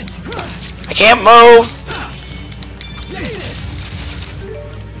 I can't move!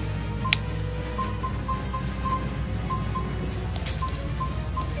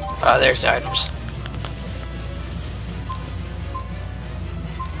 Ah, there's the items.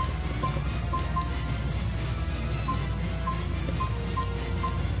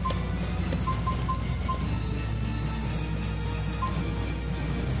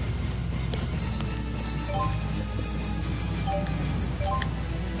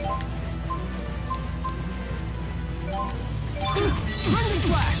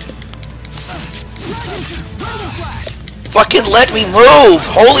 Fucking let me move!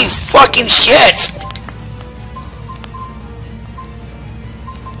 Holy fucking shit!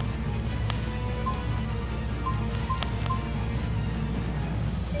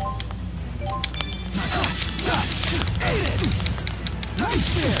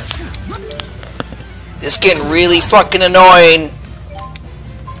 This is getting really fucking annoying.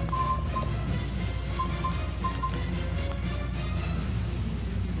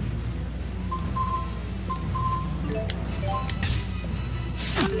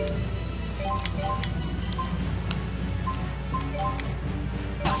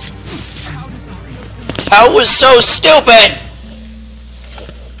 That was so stupid!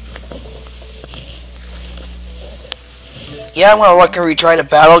 Yeah, I'm gonna fucking retry the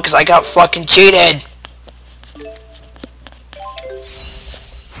battle because I got fucking cheated.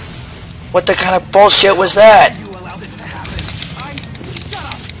 What the kind of bullshit was that?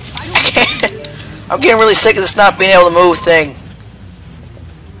 I'm getting really sick of this not being able to move thing.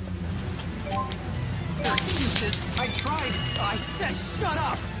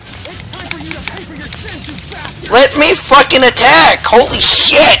 Let me fucking attack! Holy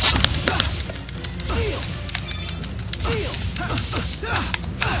shit!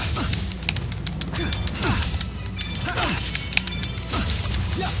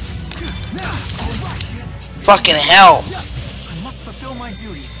 Fucking hell! I must fulfill my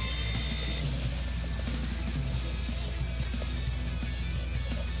duties.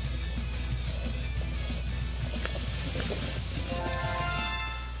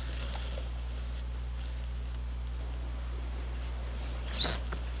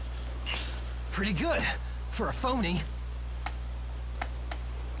 Pretty good for a phony.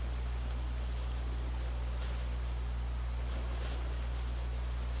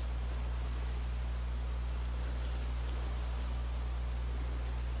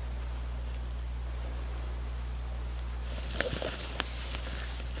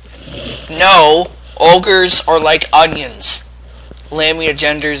 No, ogres are like onions. Lamia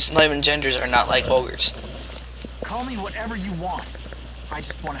genders are not like ogres. Call me whatever you want. I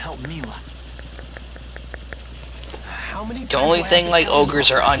just want to help Mila. The only thing like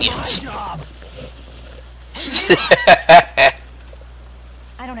ogres are onions.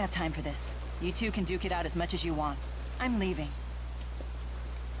 I don't have time for this. You two can duke it out as much as you want. I'm leaving.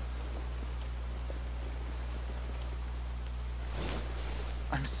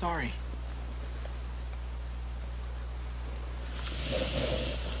 I'm sorry.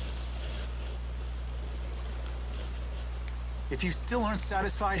 If you still aren't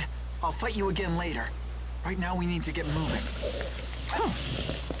satisfied, I'll fight you again later. Right now we need to get moving.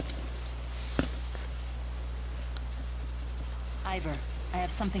 Ivor, I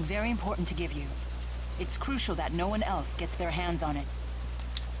have something very important to give you. It's crucial that no one else gets their hands on it.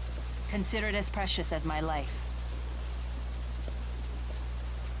 Consider it as precious as my life.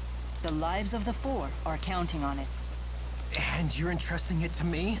 The lives of the four are counting on it. And you're entrusting it to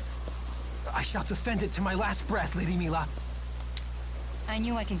me? I shall defend it to my last breath, Lady Mila. I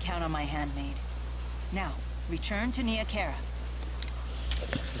knew I can count on my handmaid. Now, return to Nia Khera.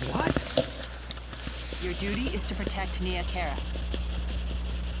 What? Your duty is to protect Nia Khera.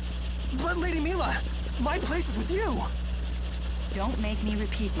 But Lady Mila, my place is with you. Don't make me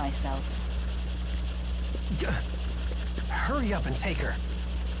repeat myself. Hurry up and take her.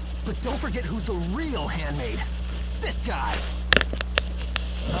 But don't forget who's the real handmaid. This guy.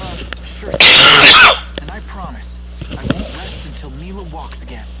 Sure. And I promise, I won't rest until Mila walks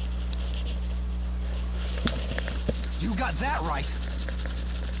again. You got that right.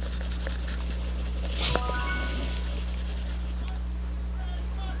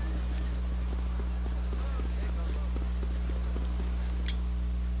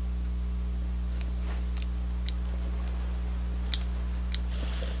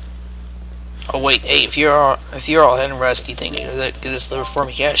 Oh wait, hey, if you're all heading rest, do you think you can do this liver for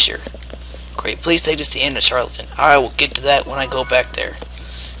me? Yeah, sure. Great, please take us to the inn of Charlatan. I will get to that when I go back there.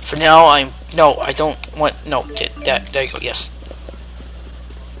 For now, I don't want, there you go, yes.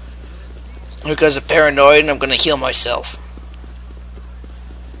 Because I'm paranoid and I'm gonna heal myself.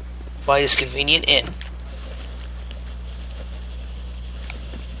 By this convenient inn.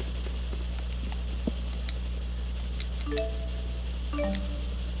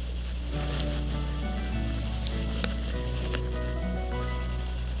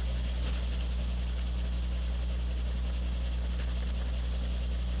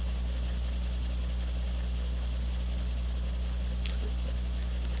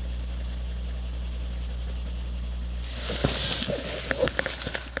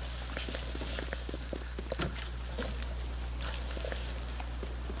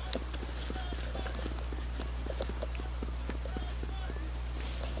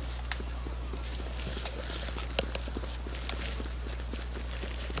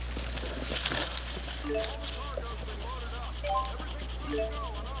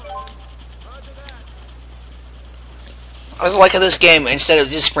 I was like this game, instead of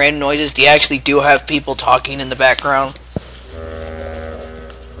just random noises, they actually do have people talking in the background.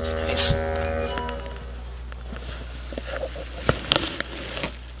 It's nice.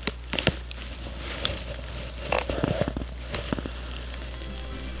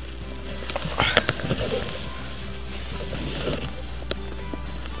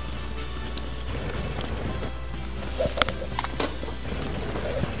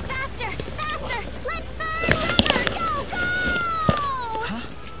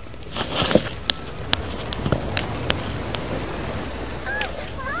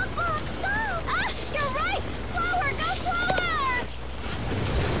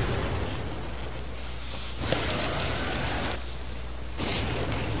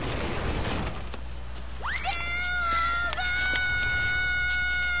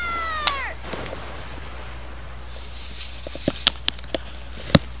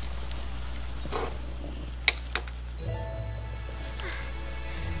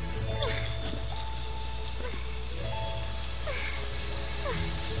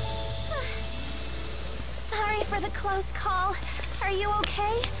 For the close call. Are you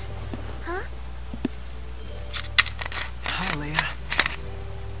okay? Huh? Hi, Leia.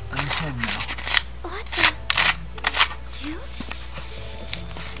 I'm home now. What the? Jude?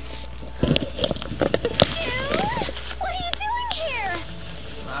 Jude? What are you doing here?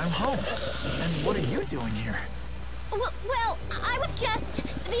 I'm home. And what are you doing here? Well, I was just...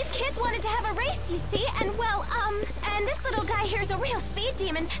 These kids wanted to have a race, you see, and well, and this little guy here's a real speed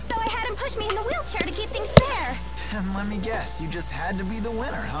demon, so I had him push me in the wheelchair to keep things fair. And let me guess, you just had to be the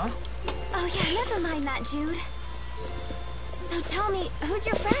winner, huh? Oh yeah, never mind that, Jude. So tell me, who's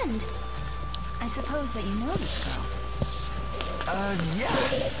your friend? I suppose that you know this girl. Yeah.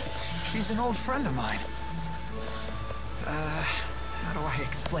 She's an old friend of mine. How do I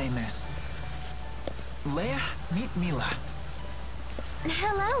explain this? Leia, meet Mila.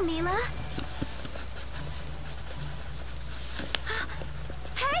 Hello, Mila.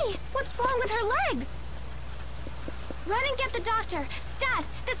 Hey, what's wrong with her legs? Run and get the doctor. Stat,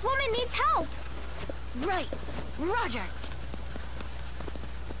 this woman needs help. Right. Roger.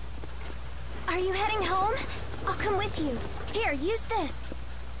 Are you heading home? I'll come with you. Here, use this.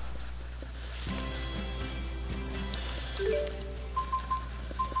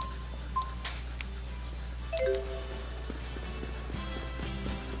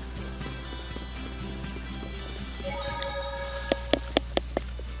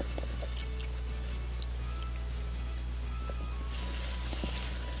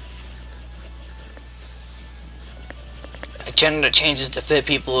 Agenda changes to fit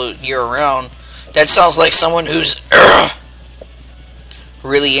people year-round. That sounds like someone who's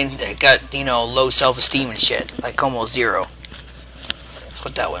really got, you know, low self-esteem and shit. Like almost zero. That's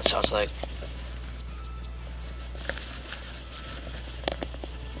what that one sounds like.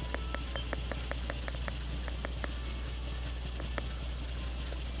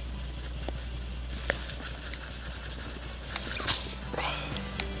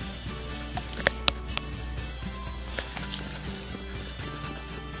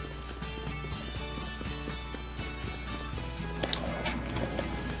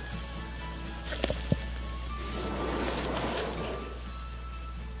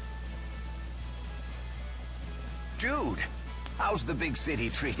 Jude, how's the big city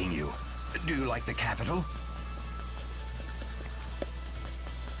treating you? Do you like the capital?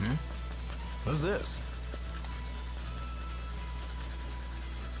 What's this?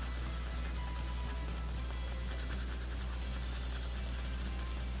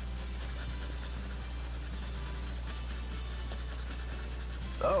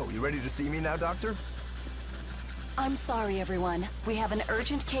 Oh, you ready to see me now, Doctor? I'm sorry, everyone. We have an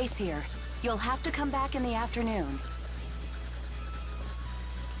urgent case here. You'll have to come back in the afternoon.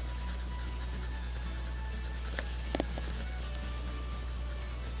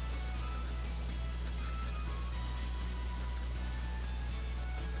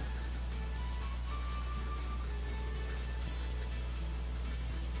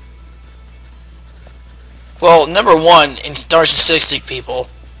 Well, number one, in narcissistic people,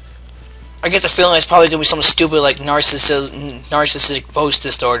 I get the feeling it's probably gonna be something stupid like narcissistic post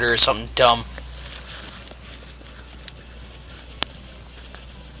disorder or something dumb.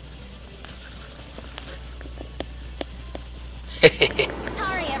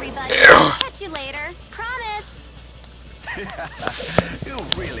 Sorry, everybody. Catch you later. Promise. You're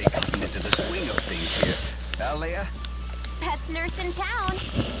really coming into the swing of things here. Leia? Best nurse in town.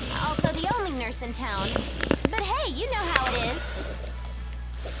 Also the only nurse in town. But hey, you know how it is.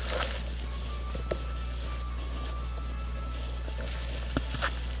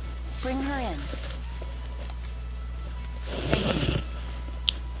 Bring her in.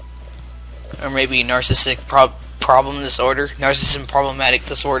 Or maybe narcissistic problem disorder, narcissism problematic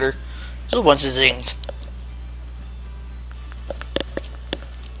disorder. Those are a bunch of things.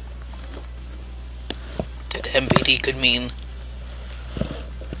 That MBD could mean.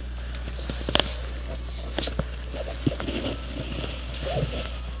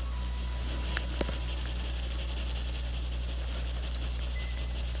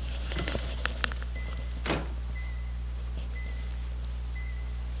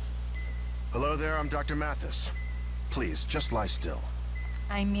 Hello there, I'm Dr. Mathis. Please, just lie still.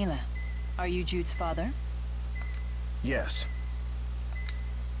 I'm Mila. Are you Jude's father? Yes.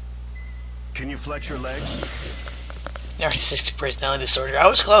 Can you flex your legs? Narcissistic personality disorder. I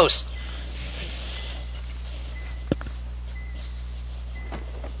was close.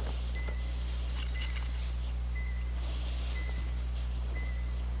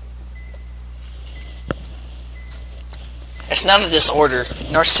 It's not a disorder.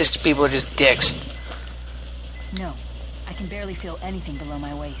 Narcissistic people are just dicks. No. I can barely feel anything below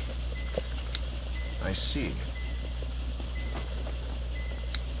my waist. I see.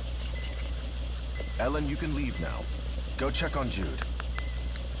 Ellen, you can leave now. Go check on Jude.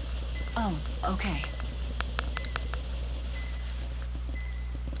 Oh, okay.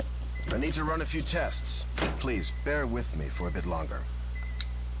 I need to run a few tests. Please, bear with me for a bit longer.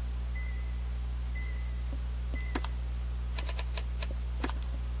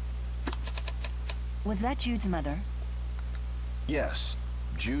 Was that Jude's mother? Yes,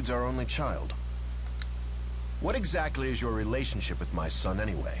 Jude's our only child. What exactly is your relationship with my son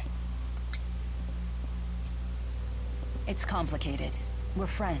anyway? It's complicated. We're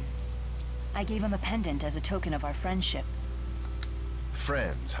friends. I gave him a pendant as a token of our friendship.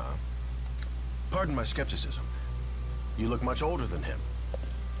 Friends, huh? Pardon my skepticism. You look much older than him.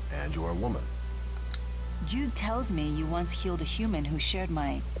 And you're a woman. Jude tells me you once healed a human who shared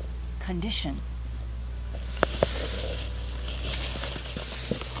my condition.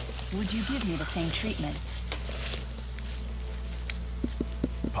 Would you give me the same treatment?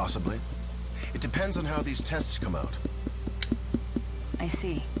 Possibly. It depends on how these tests come out. I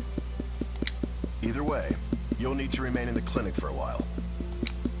see. Either way, you'll need to remain in the clinic for a while.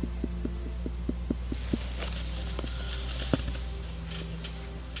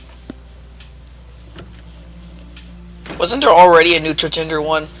 Wasn't there already a Nutrigender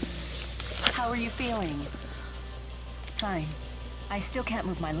one? How are you feeling? Fine. I still can't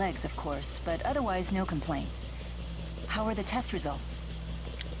move my legs, of course, but otherwise no complaints. How are the test results?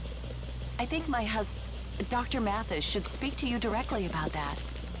 I think my husband, Dr. Mathis, should speak to you directly about that.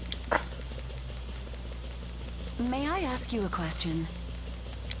 May I ask you a question?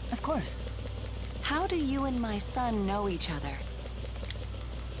 Of course. How do you and my son know each other?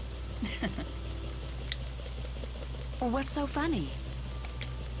 What's so funny?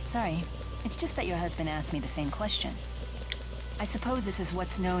 Sorry, it's just that your husband asked me the same question. I suppose this is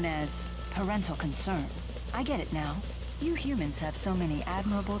what's known as parental concern. I get it now. You humans have so many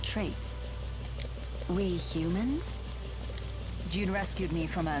admirable traits. We humans? Jude rescued me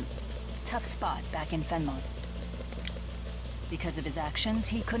from a tough spot back in Fenlon. Because of his actions,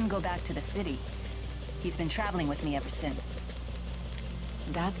 he couldn't go back to the city. He's been traveling with me ever since.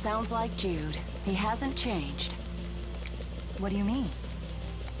 That sounds like Jude. He hasn't changed. What do you mean?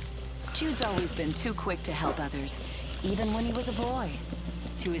 Jude's always been too quick to help others, even when he was a boy.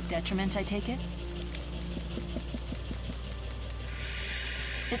 To his detriment, I take it?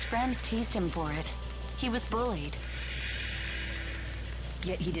 His friends teased him for it. He was bullied.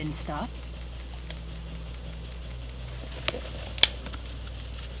 Yet he didn't stop?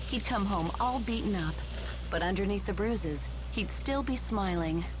 He'd come home all beaten up, but underneath the bruises, he'd still be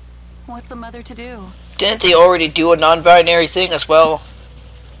smiling. What's a mother to do? Didn't they already do a non-binary thing as well?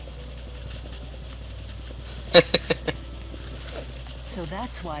 So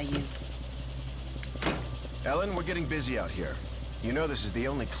that's why you... Ellen, we're getting busy out here. You know this is the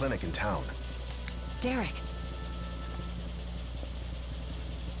only clinic in town. Derek.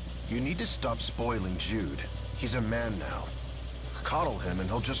 You need to stop spoiling Jude. He's a man now. Coddle him and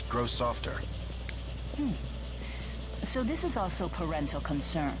he'll just grow softer. So this is also parental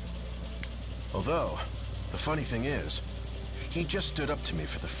concern. Although, the funny thing is, he just stood up to me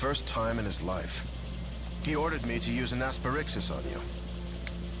for the first time in his life. He ordered me to use an asperixis on you.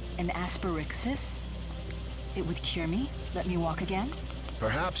 An asperixis? It would cure me? Let me walk again?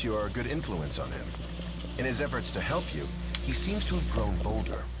 Perhaps you are a good influence on him. In his efforts to help you, he seems to have grown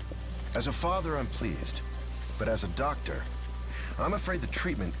bolder. As a father, I'm pleased. But as a doctor, I'm afraid the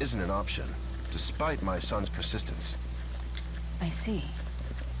treatment isn't an option, despite my son's persistence. I see.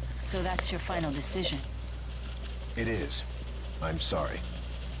 So that's your final decision? It is. I'm sorry.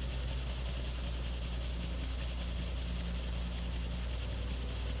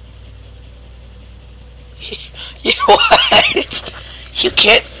 You what? You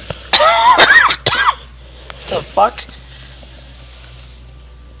can't... The fuck?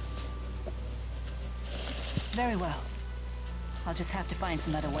 Very well. I'll just have to find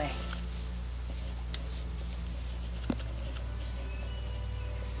some other way.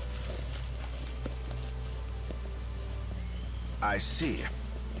 I see.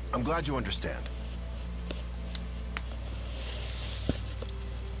 I'm glad you understand.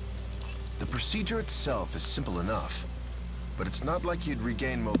 The procedure itself is simple enough, but it's not like you'd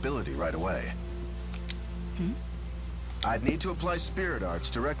regain mobility right away. I'd need to apply spirit arts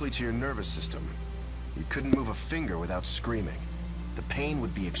directly to your nervous system. You couldn't move a finger without screaming. The pain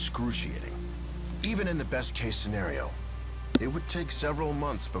would be excruciating. Even in the best case scenario, it would take several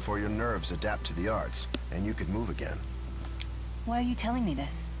months before your nerves adapt to the arts, and you could move again. Why are you telling me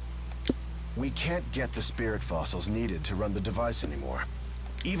this? We can't get the spirit fossils needed to run the device anymore.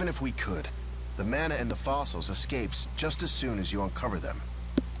 Even if we could, the mana in the fossils escapes just as soon as you uncover them.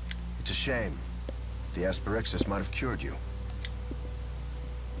 It's a shame. The asperixis might have cured you.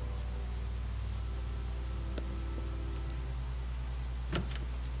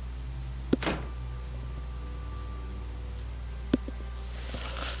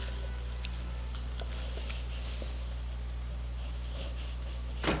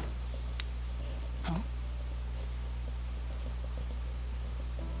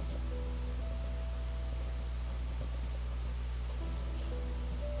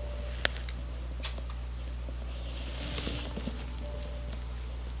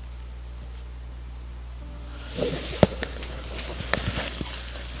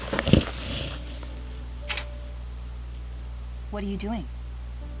 What are you doing?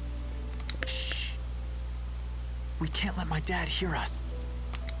 Shh. We can't let my dad hear us.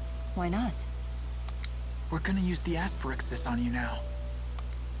 Why not? We're gonna use the asperixis on you now.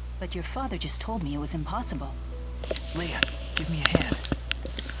 But your father just told me it was impossible. Leia, give me a hand.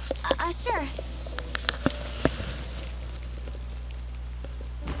 Sure.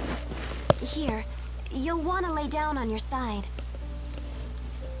 Here, you'll want to lay down on your side.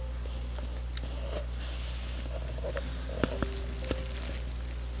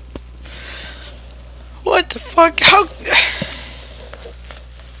 What the fuck? How?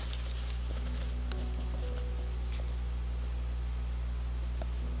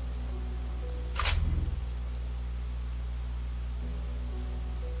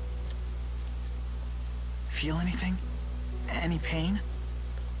 Feel anything? Any pain?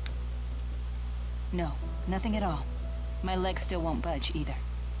 No, nothing at all. My leg still won't budge either.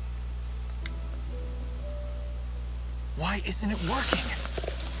 Why isn't it working?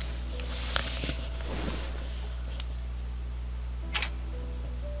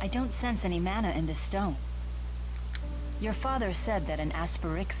 I don't sense any mana in this stone. Your father said that an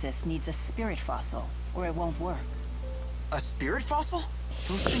Asperixis needs a spirit fossil, or it won't work. A spirit fossil?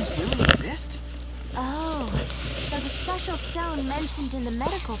 Those things really exist? Oh, so the special stone mentioned in the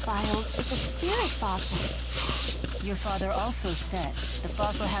medical files is a spirit fossil. Your father also said the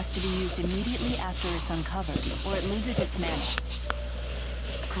fossil has to be used immediately after it's uncovered, or it loses its mana.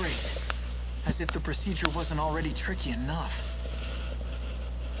 Great. As if the procedure wasn't already tricky enough.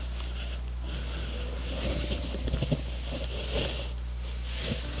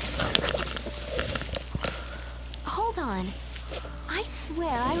 Hold on. I swear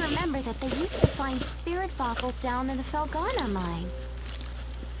I remember that they used to find spirit fossils down in the Felgana mine.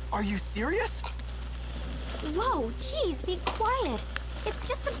 Are you serious? Whoa, geez, be quiet. It's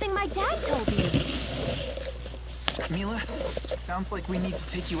just something my dad told me. Mila, it sounds like we need to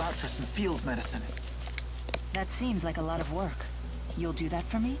take you out for some field medicine. That seems like a lot of work. You'll do that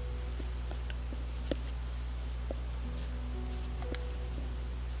for me?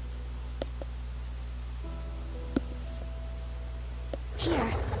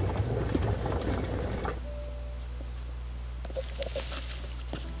 Here.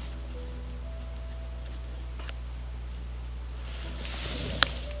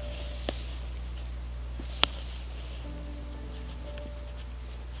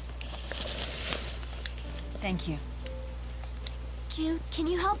 Thank you. Jude, can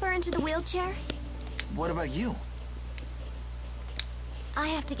you help her into the wheelchair? What about you? I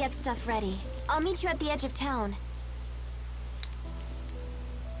have to get stuff ready. I'll meet you at the edge of town.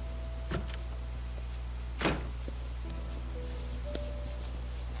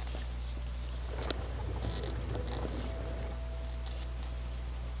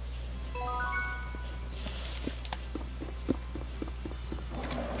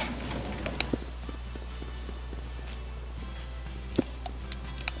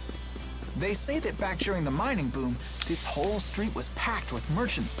 They say that back during the mining boom, this whole street was packed with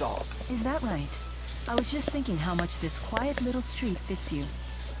merchant stalls. Is that right? I was just thinking how much this quiet little street fits you.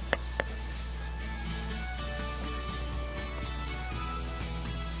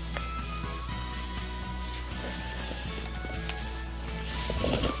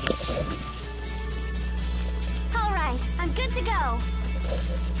 All right, I'm good to go.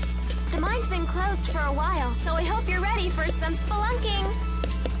 The mine's been closed for a while, so I hope you're ready for some spelunking.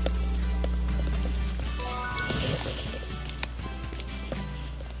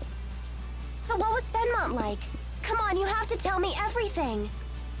 So what was Fenmont like? Come on, you have to tell me everything.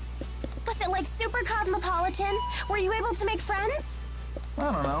 Was it like super cosmopolitan? Were you able to make friends?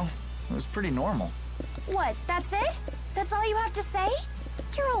 I don't know. It was pretty normal. What, that's it? That's all you have to say?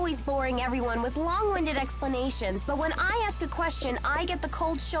 You're always boring everyone with long-winded explanations, but when I ask a question, I get the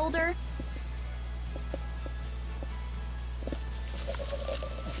cold shoulder.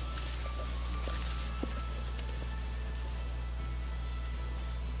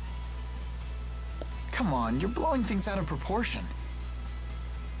 Come on, you're blowing things out of proportion.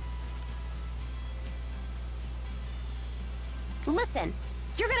 Listen,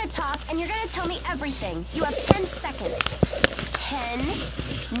 you're gonna talk and you're gonna tell me everything. You have 10 seconds.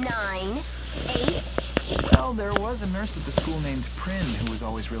 10, 9, 8. Well, there was a nurse at the school named Prin who was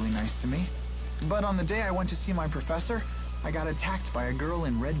always really nice to me. But on the day I went to see my professor, I got attacked by a girl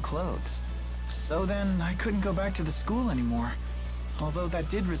in red clothes. So then, I couldn't go back to the school anymore. Although that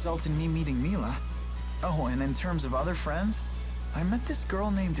did result in me meeting Mila. Oh, and in terms of other friends, I met this girl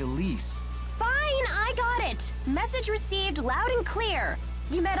named Elise. Fine, I got it. Message received loud and clear.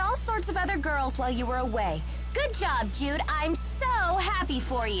 You met all sorts of other girls while you were away. Good job, Jude. I'm so happy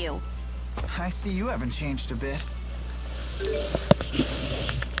for you. I see you haven't changed a bit.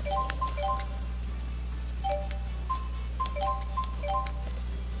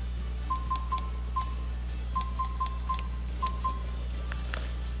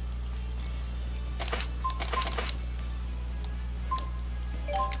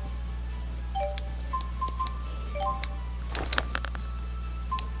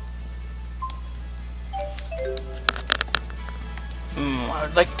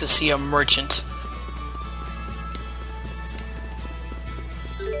 I'd like to see a merchant.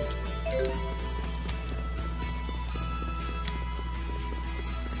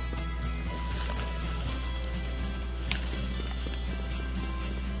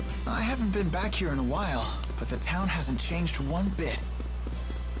 I haven't been back here in a while, but the town hasn't changed one bit.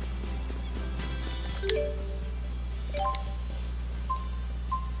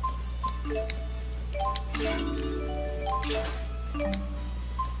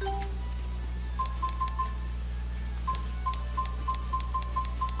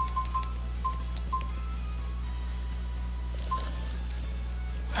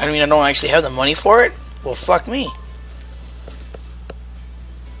 I mean, I don't actually have the money for it? Well, fuck me.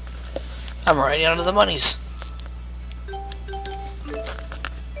 I'm already out of the monies.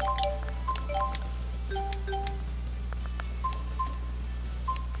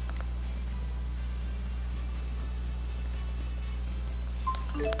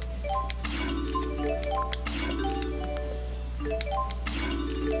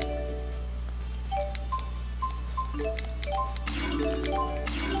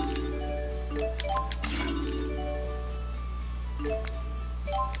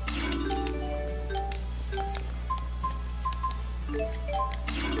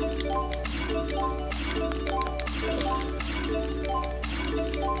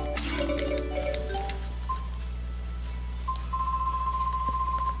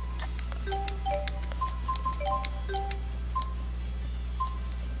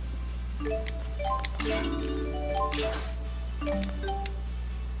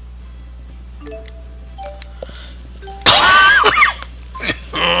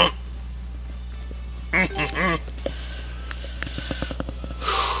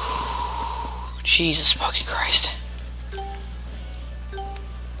 Jesus fucking Christ.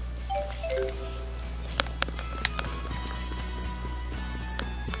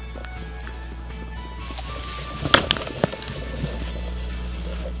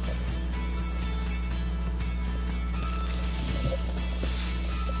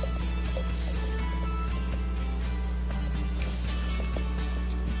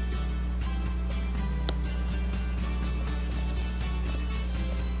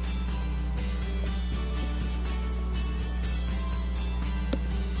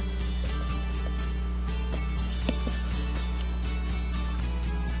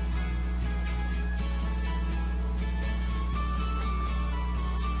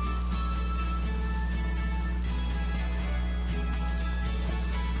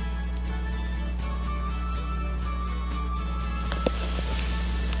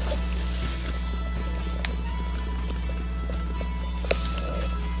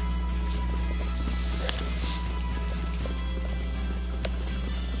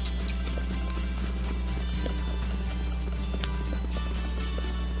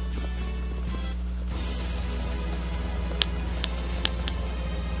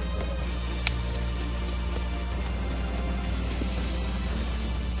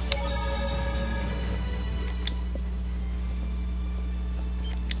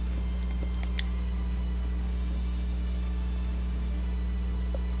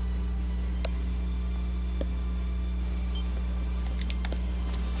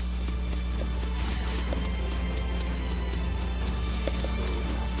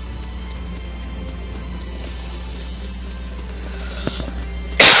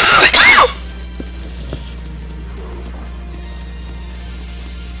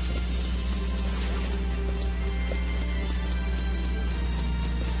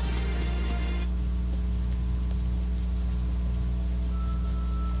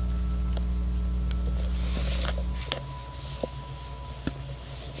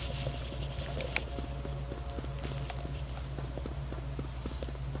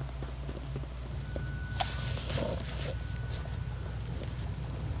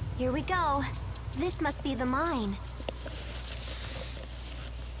 Here we go. This must be the mine.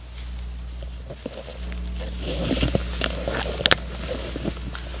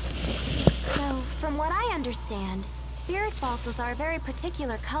 So, from what I understand, spirit fossils are a very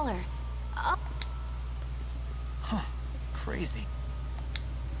particular color. Oh. Huh. Crazy.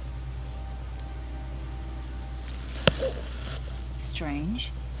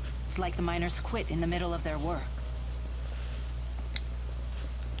 Strange. It's like the miners quit in the middle of their work.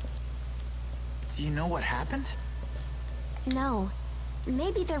 Do you know what happened? No.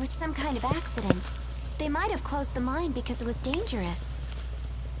 Maybe there was some kind of accident. They might have closed the mine because it was dangerous.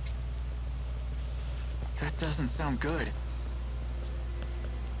 That doesn't sound good.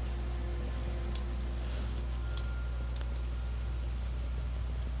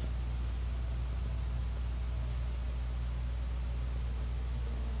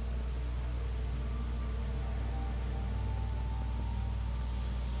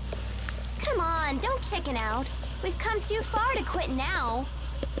 on, don't chicken out. We've come too far to quit now.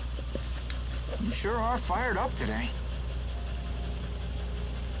 You sure are fired up today.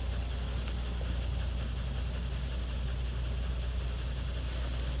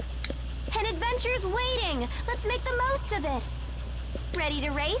 An adventure's waiting. Let's make the most of it. Ready to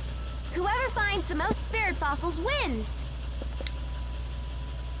race? Whoever finds the most spirit fossils wins.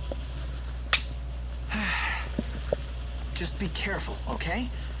 Just be careful, okay?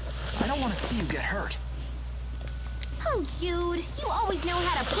 I don't want to see you get hurt. Oh, Jude, you always know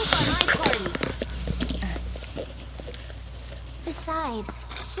how to poop on my party. Besides,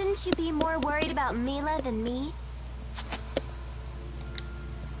 shouldn't you be more worried about Mila than me?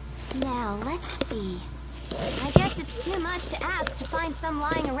 Now, let's see. I guess it's too much to ask to find some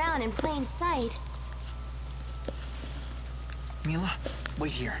lying around in plain sight. Mila,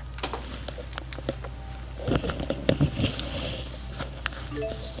 wait here.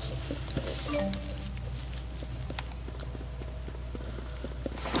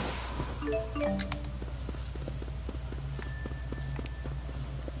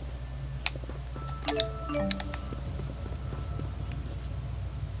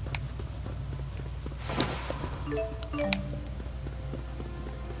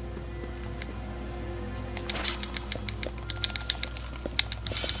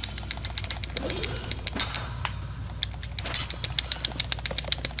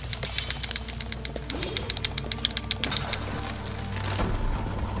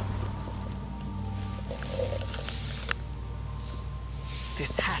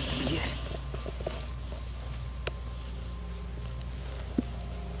 This has to be it.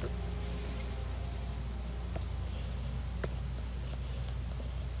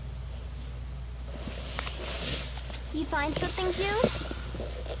 You find something, Jude?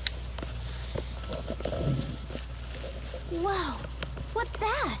 Whoa, what's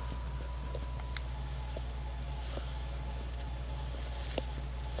that?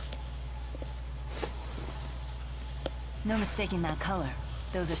 No mistaking that color.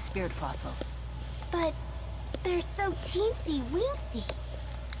 Those are spirit fossils. But they're so teensy-weensy.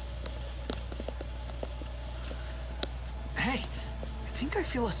 Hey, I think I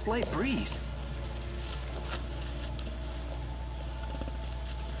feel a slight breeze.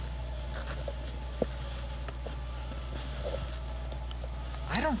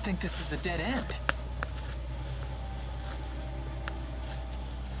 I don't think this is a dead end.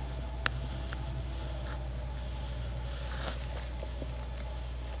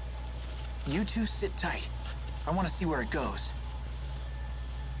 You two sit tight. I want to see where it goes.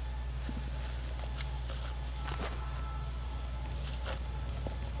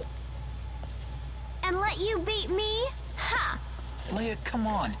 And let you beat me? Ha! Leia, come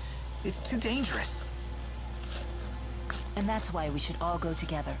on. It's too dangerous. And that's why we should all go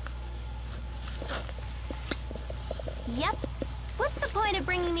together. Yep. What's the point of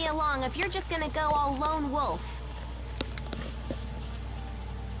bringing me along if you're just gonna go all lone wolf?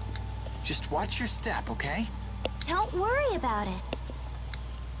 Just watch your step, okay? Don't worry about it.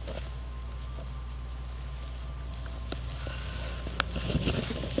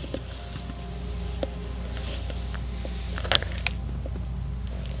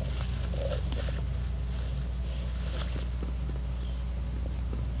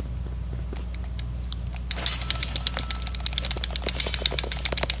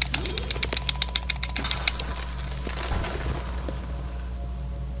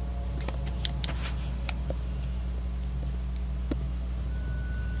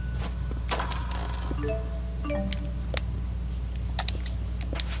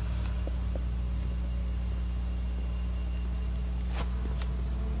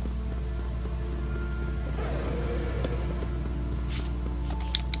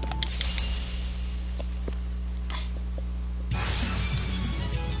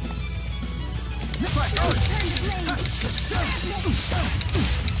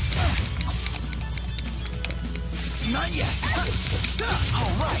 Not yet. All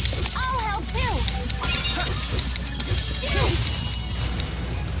right. I'll help too.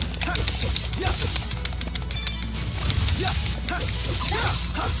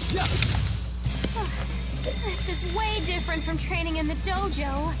 This is way different from training in the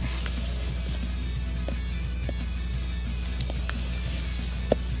dojo.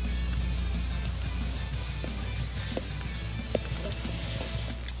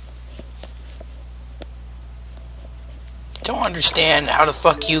 Don't understand how the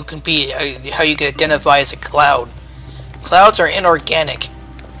fuck you can be, how you can identify as a cloud. Clouds are inorganic.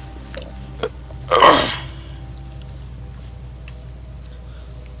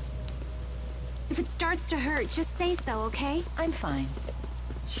 If it starts to hurt, just say so, okay? I'm fine.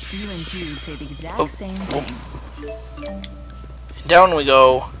 You and Jude say the exact same thing. Down we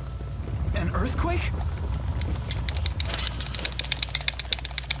go. An earthquake?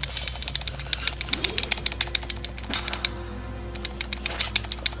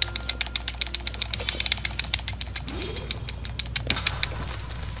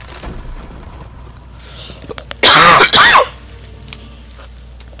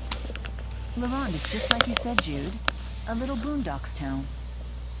 Lavande is just like you said, Jude. A little boondocks town.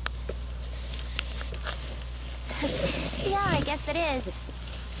 Yeah, I guess it is.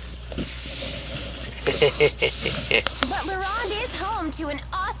 But Laronde is home to an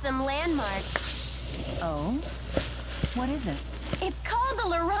awesome landmark. Oh? What is it? It's called the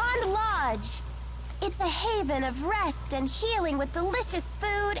Laronde Lodge. It's a haven of rest and healing with delicious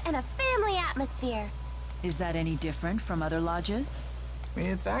food and a family atmosphere. Is that any different from other lodges?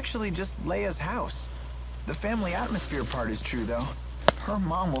 It's actually just Leia's house. The family atmosphere part is true, though. Her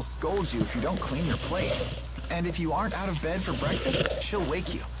mom will scold you if you don't clean your plate. And if you aren't out of bed for breakfast, she'll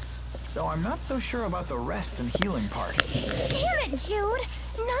wake you. So I'm not so sure about the rest and healing part. Damn it, Jude!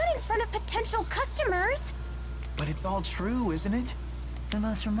 Not in front of potential customers! But it's all true, isn't it? The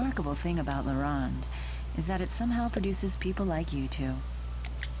most remarkable thing about Laronde is that it somehow produces people like you two.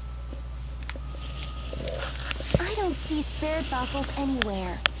 I don't see spirit fossils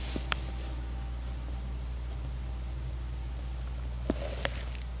anywhere.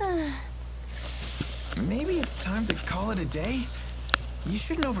 Maybe it's time to call it a day? You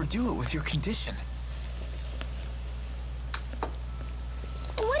shouldn't overdo it with your condition.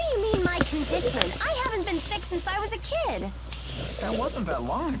 What do you mean, my condition? I haven't been sick since I was a kid. That wasn't that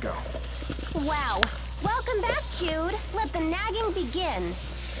long ago. Wow. Welcome back, Jude. Let the nagging begin.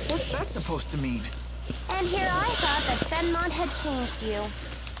 What's that supposed to mean? And here I thought that Fenmont had changed you.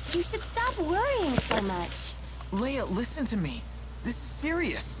 You should stop worrying so much. Leia, listen to me. This is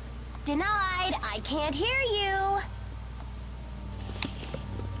serious. Denied. I can't hear you.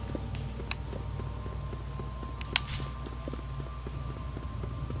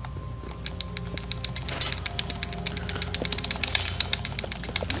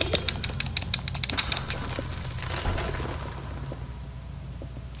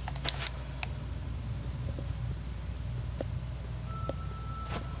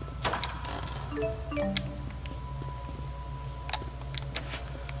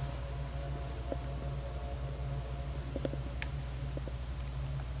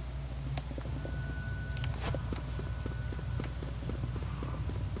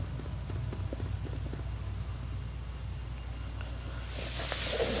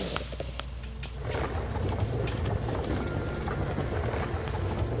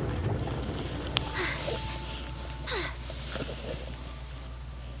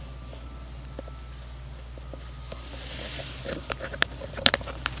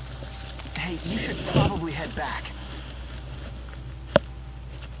 Hey, you should probably head back.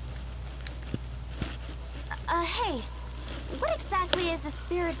 Hey. What exactly is a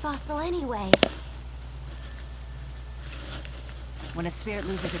spirit fossil anyway? When a spirit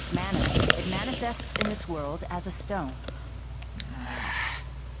loses its mana, it manifests in this world as a stone.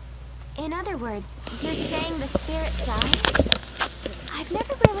 In other words, you're saying the spirit dies? I've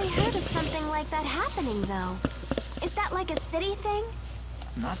never really heard of something like that happening, though. Is that like a city thing?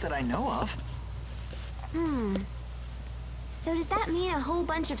 Not that I know of. So does that mean a whole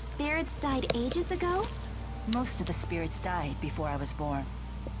bunch of spirits died ages ago? Most of the spirits died before I was born.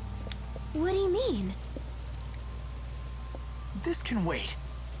 What do you mean? This can wait.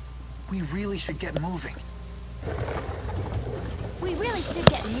 We really should get moving. We really should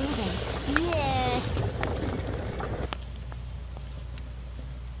get moving. Yeah.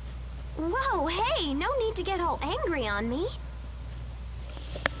 Whoa, hey, no need to get all angry on me.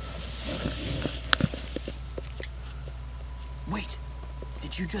 Wait,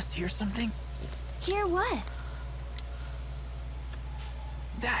 did you just hear something? Hear what?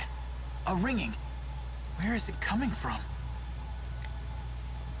 That, a ringing. Where is it coming from?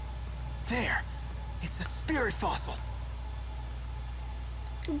 There, it's a spirit fossil.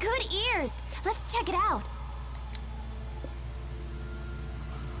 Good ears. Let's check it out.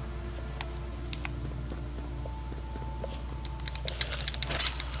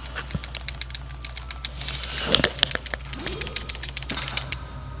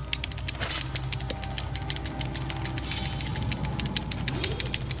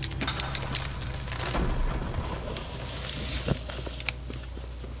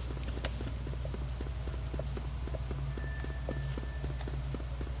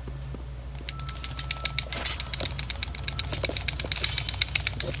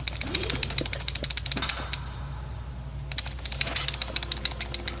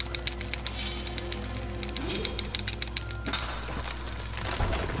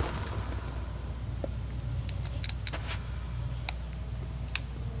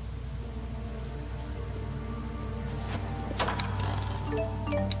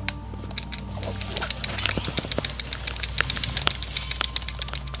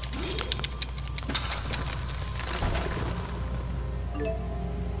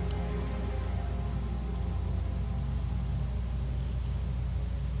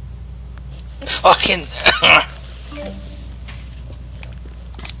 fucking...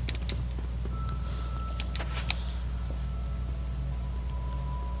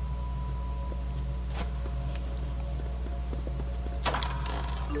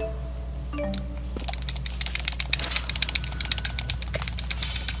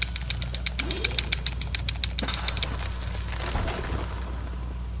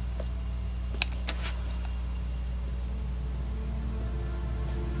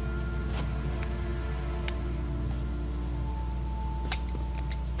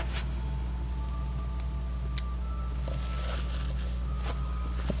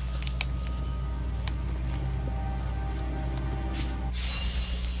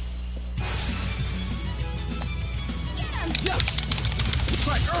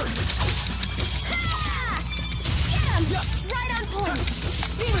 Right on point!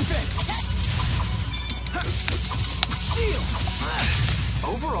 Demon Fist! Deal!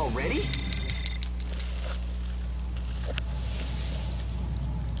 Over already?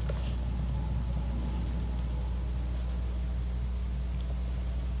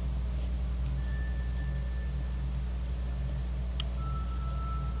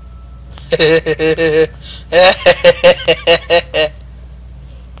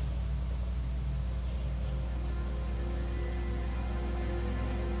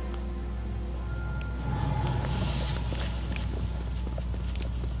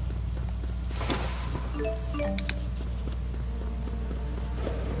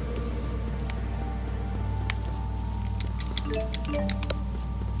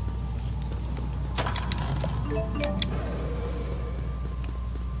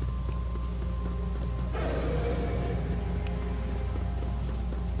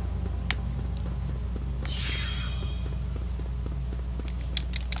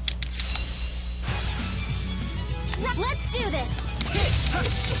 Let's do this!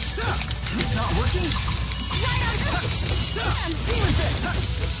 It's not working? Right on Demon Fist!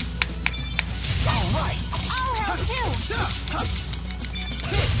 All right! I'll help too!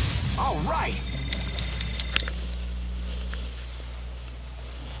 All right!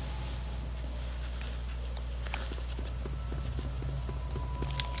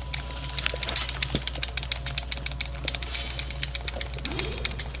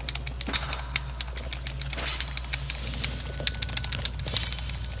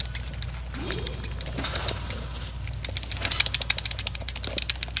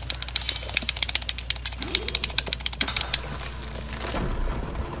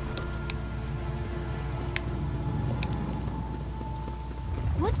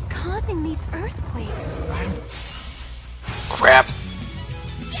 What's causing these earthquakes? Crap.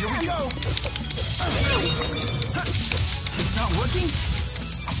 Here we go! It's not working?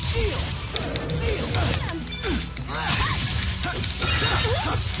 Deal!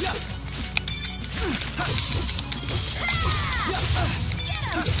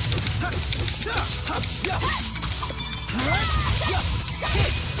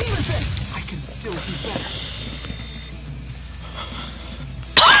 Demon Fist! I can still do better.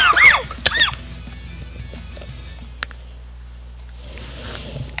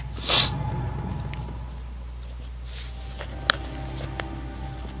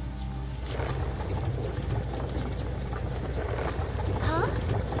 Huh?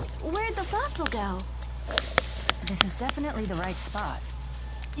 Where'd the fossil go? This is definitely the right spot.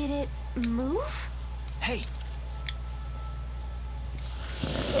 Did it move? Hey!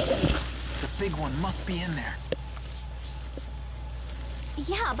 The big one must be in there.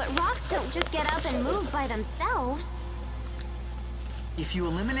 Yeah, but rocks don't just get up and move by themselves. If you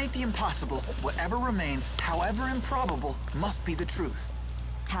eliminate the impossible, whatever remains, however improbable, must be the truth.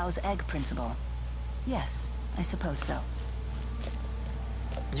 Howe's egg principle. Yes, I suppose so.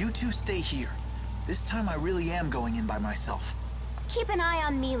 You two stay here. This time I really am going in by myself. Keep an eye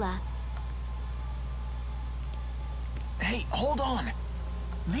on Mila. Hey, hold on!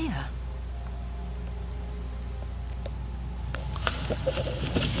 Leah.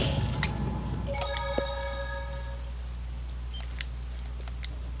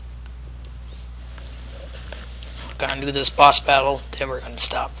 Gonna do this boss battle, then we're gonna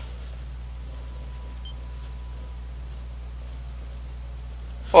stop.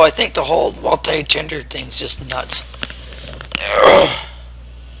 Well, I think the whole multi-gender thing's just nuts.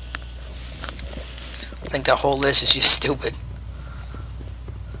 I think that whole list is just stupid.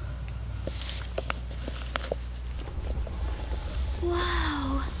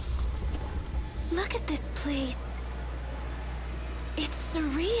 Wow. Look at this place. It's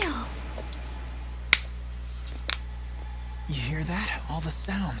surreal. You hear that? All the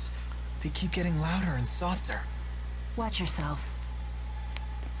sounds. They keep getting louder and softer. Watch yourselves.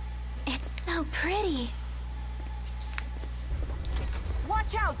 It's so So pretty.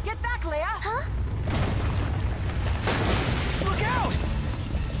 Watch out! Get back, Leia! Huh? Look out!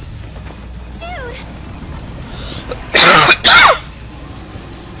 Jude!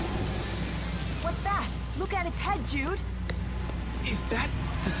 What's that? Look at its head, Jude! Is that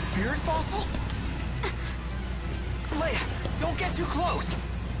the spirit fossil? Leia, don't get too close!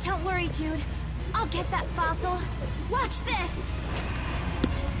 Don't worry, Jude. I'll get that fossil. Watch this!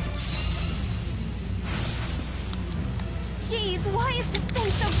 Jeez, why is this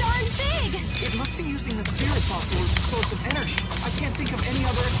thing so darn big? It must be using the spirit fossil as a source of energy. I can't think of any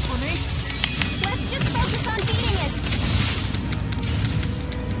other explanation. Let's just focus on beating it.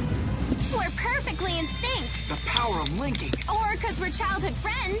 We're perfectly in sync. The power of linking. Or because we're childhood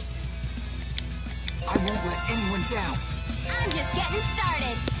friends. I won't let anyone down. I'm just getting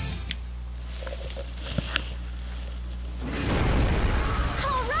started.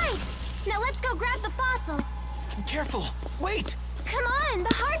 All right. Now let's go grab the fossil. Careful. Wait. Come on,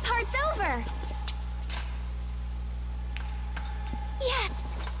 the hard part's over.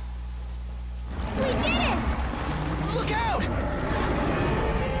 Yes. We did it. Look out!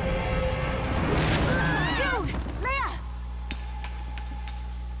 Jude! Leia!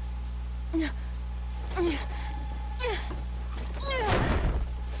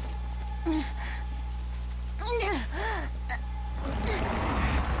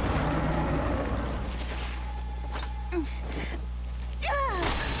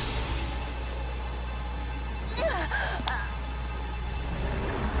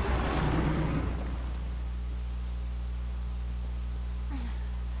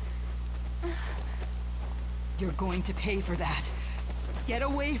 You're going to pay for that. Get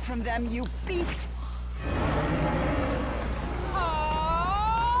away from them, you beast!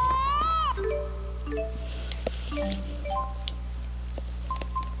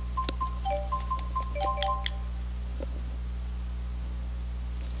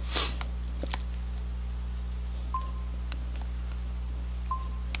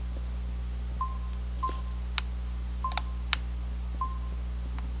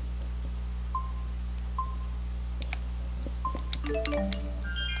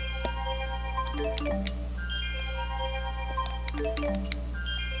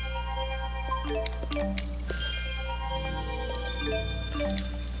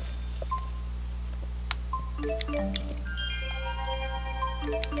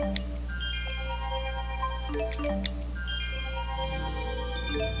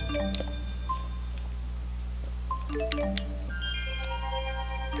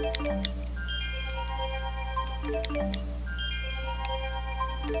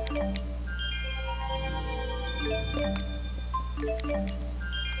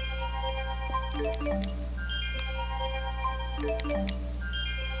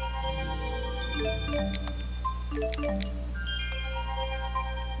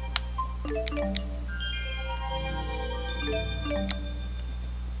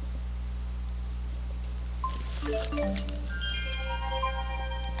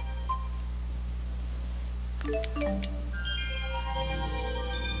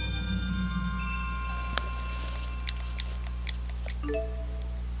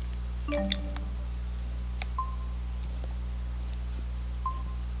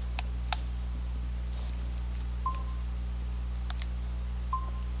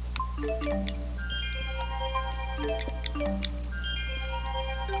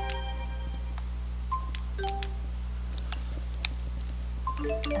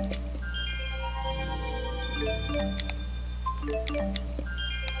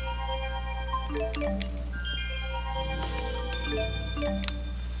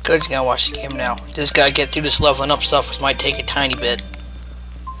 Good, just gonna watch the game now. Just gotta get through this leveling up stuff, which might take a tiny bit.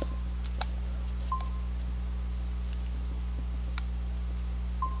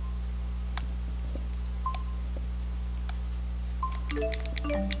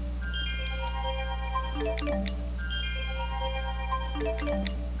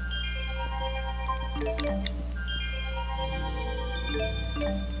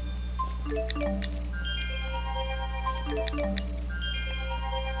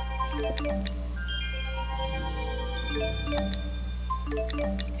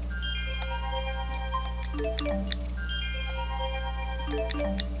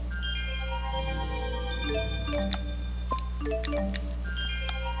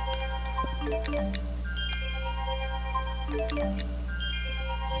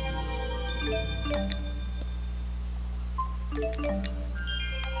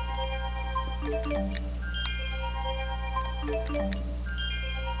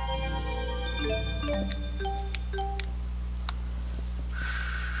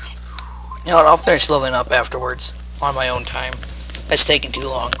 You know what, I'll finish leveling up afterwards, on my own time. That's taking too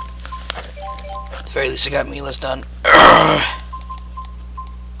long. At the very least, I got Mila's done.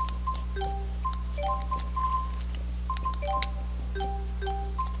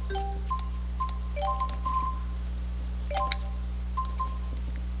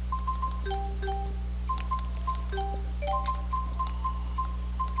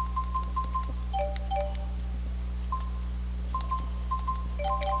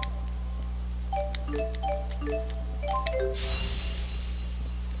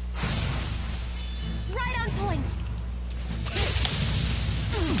 Right on point.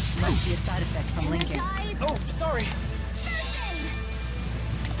 Must be a side effect from Lincoln. Oh, sorry.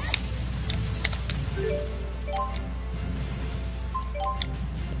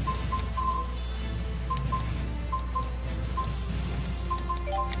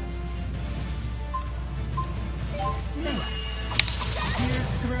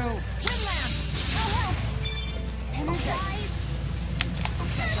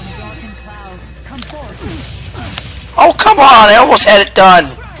 Oh, come on! I almost had it done!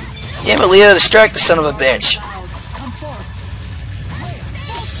 Damn it, Leah, distract the son of a bitch.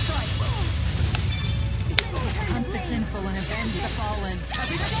 Hunt the sinful and avenge the fallen.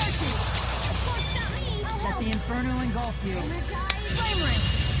 Let the inferno engulf you.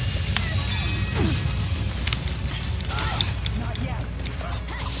 Not yet.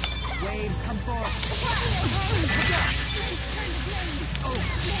 Wave, come forth. Oh,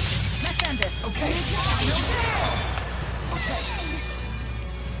 let's end it. Okay.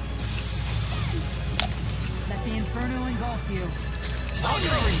 Let the inferno engulf you. Not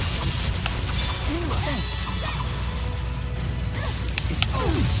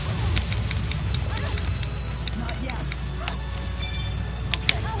yet.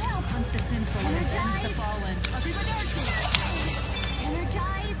 Hunt the sinful and avenge the fallen.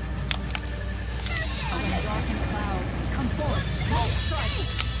 Energize. From the darkened cloud, come forth. Strike.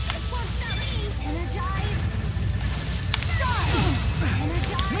 Energize.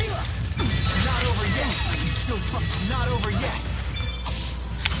 Mila! Not over yet. Still not over yet.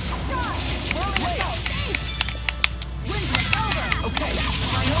 Wait. Okay.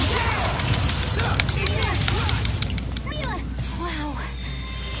 Mila! Wow.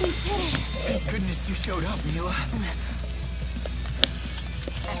 We did it. Thank goodness you showed up, Mila.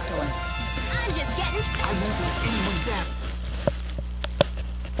 Excellent. I'm just getting started. I won't let anyone down.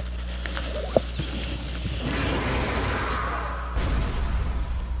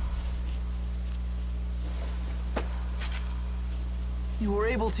 You were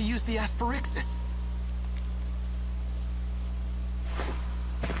able to use the Asperixis.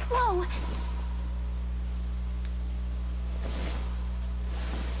 Whoa!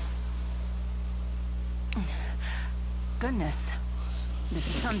 Goodness. This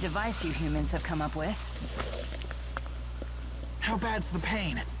is some device you humans have come up with. How bad's the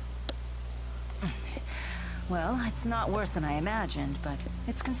pain? Well, it's not worse than I imagined, but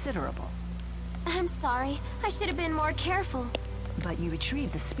it's considerable. I'm sorry. I should have been more careful. But you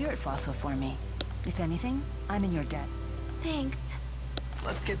retrieved the spirit fossil for me. If anything, I'm in your debt. Thanks.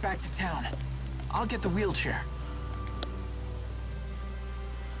 Let's get back to town. I'll get the wheelchair.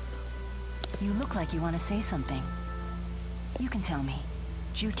 You look like you want to say something. You can tell me.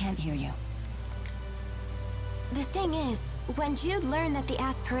 Jude can't hear you. The thing is, when Jude learned that the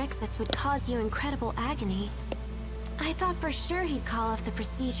Asperixis would cause you incredible agony, I thought for sure he'd call off the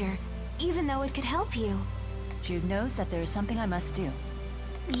procedure, even though it could help you. Jude knows that there is something I must do.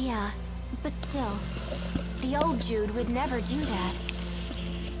 Yeah, but still, the old Jude would never do that.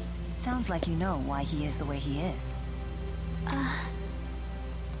 Sounds like you know why he is the way he is.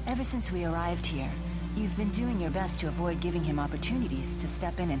 Ever since we arrived here, you've been doing your best to avoid giving him opportunities to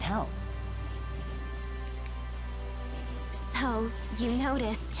step in and help. So, you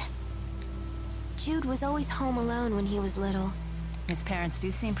noticed. Jude was always home alone when he was little. His parents do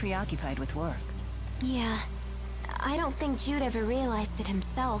seem preoccupied with work. Yeah, I don't think Jude ever realized it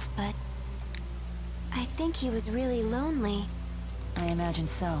himself, but I think he was really lonely. I imagine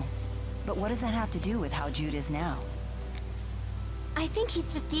so. But what does that have to do with how Jude is now? I think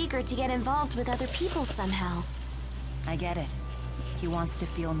he's just eager to get involved with other people somehow. I get it. He wants to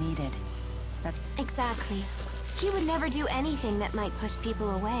feel needed. That's exactly. He would never do anything that might push people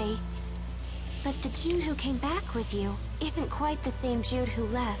away. But the Jude who came back with you isn't quite the same Jude who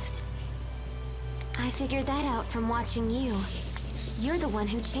left. I figured that out from watching you. You're the one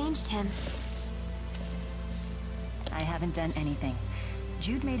who changed him. I haven't done anything.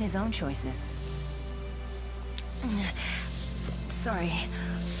 Jude made his own choices. Sorry. I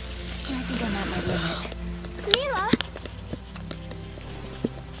think I'm at my limit. Mila!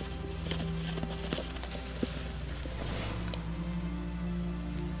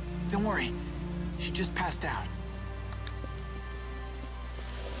 Don't worry. She just passed out.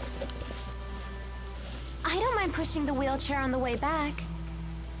 I don't mind pushing the wheelchair on the way back.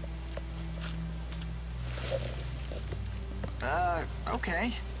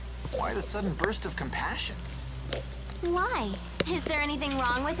 Okay. Why the sudden burst of compassion? Why? Is there anything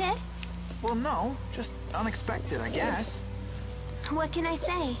wrong with it? Well, no. Just unexpected, I guess. What can I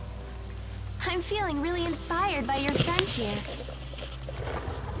say? I'm feeling really inspired by your friend here.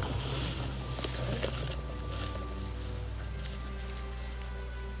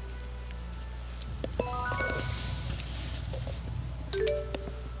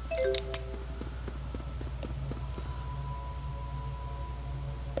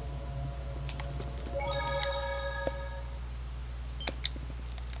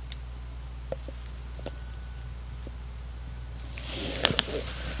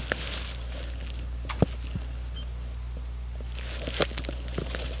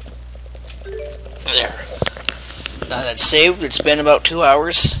 There. Now that's saved. It's been about 2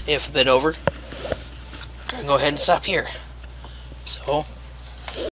 hours, if a bit over. I'm gonna go ahead and stop here. So,